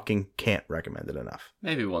 Fucking can't recommend it enough.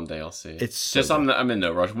 Maybe one day I'll see it. It's so just I'm in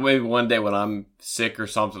no rush. Maybe one day when I'm sick or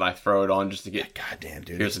something, I throw it on just to get. Goddamn,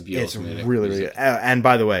 dude! Here's some Beatles music. It's really, really good. And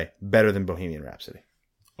by the way, better than Bohemian Rhapsody.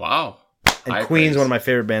 Wow! And Queen's one of my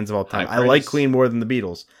favorite bands of all time. I like Queen more than the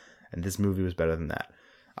Beatles, and this movie was better than that.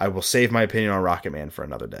 I will save my opinion on Rocket Man for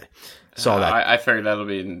another day. Saw that. I figured that'll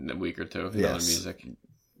be in a week or two. Yes. Music.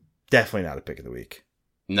 Definitely not a pick of the week.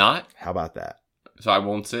 Not? How about that? So I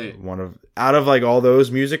won't see it. Out of like all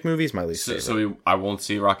those music movies, my least favorite. So I won't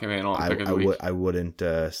see Rocketman on pick of the week. I wouldn't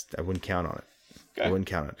count on it. Okay. I wouldn't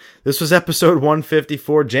count it. This was episode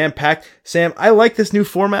 154, jam-packed. Sam, I like this new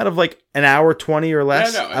format of like an hour 20 or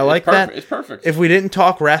less. Yeah, no, I like that. It's perfect. If we didn't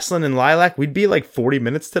talk wrestling and Lilac, we'd be like 40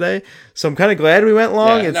 minutes today. So I'm kind of glad we went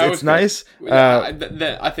long. It's nice.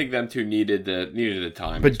 I think them two needed the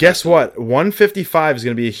time. But guess what? 155 is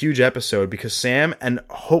going to be a huge episode because Sam and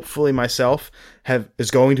hopefully myself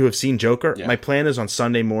is going to have seen Joker. Yeah. My plan is on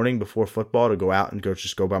Sunday morning before football to go out and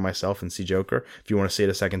go by myself and see Joker. If you want to see it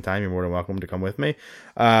a second time, you're more than welcome to come with me.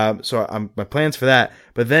 So my plans for that.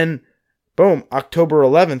 But then, boom, October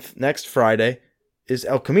 11th, next Friday, is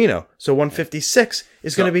El Camino. So 156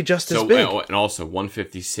 is going to be just as big. And also,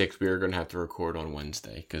 156, we are going to have to record on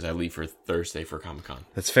Wednesday because I leave for Thursday for Comic-Con.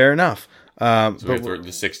 That's fair enough. So the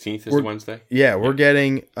 16th is Wednesday? Yeah, we're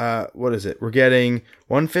getting, what is it? We're getting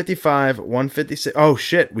 155, 156. Oh,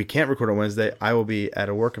 shit, we can't record on Wednesday. I will be at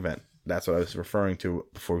a work event. That's what I was referring to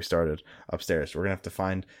before we started upstairs. We're going to have to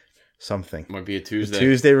find something. Might be a Tuesday.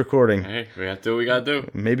 Tuesday recording. Hey, we have to do what we got to do.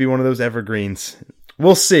 Maybe one of those evergreens.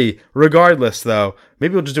 We'll see. Regardless, though,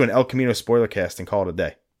 maybe we'll just do an El Camino spoiler cast and call it a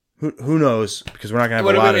day. Who knows? Because we're not going to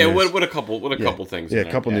have a lot of news. What a couple things. Yeah,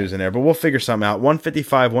 a couple news in there. But we'll figure something out.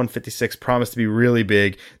 155, 156 promised to be really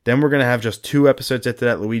big. Then we're going to have just 2 episodes after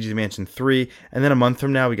that, Luigi's Mansion 3. And then a month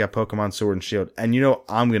from now, we got Pokemon Sword and Shield. And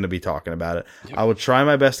I'm going to be talking about it. Yep. I will try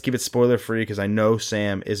my best to keep it spoiler-free because I know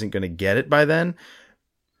Sam isn't going to get it by then.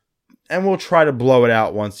 And we'll try to blow it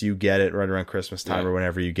out once you get it, right around Christmas time or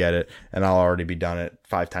whenever you get it. And I'll already be done it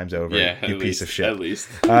 5 times over. Yeah, you piece of shit. At least.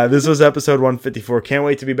 This was episode 154. Can't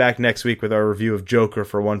wait to be back next week with our review of Joker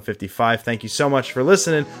for 155. Thank you so much for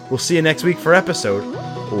listening. We'll see you next week for episode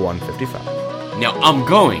 155. Now I'm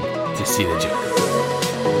going to see the Joker.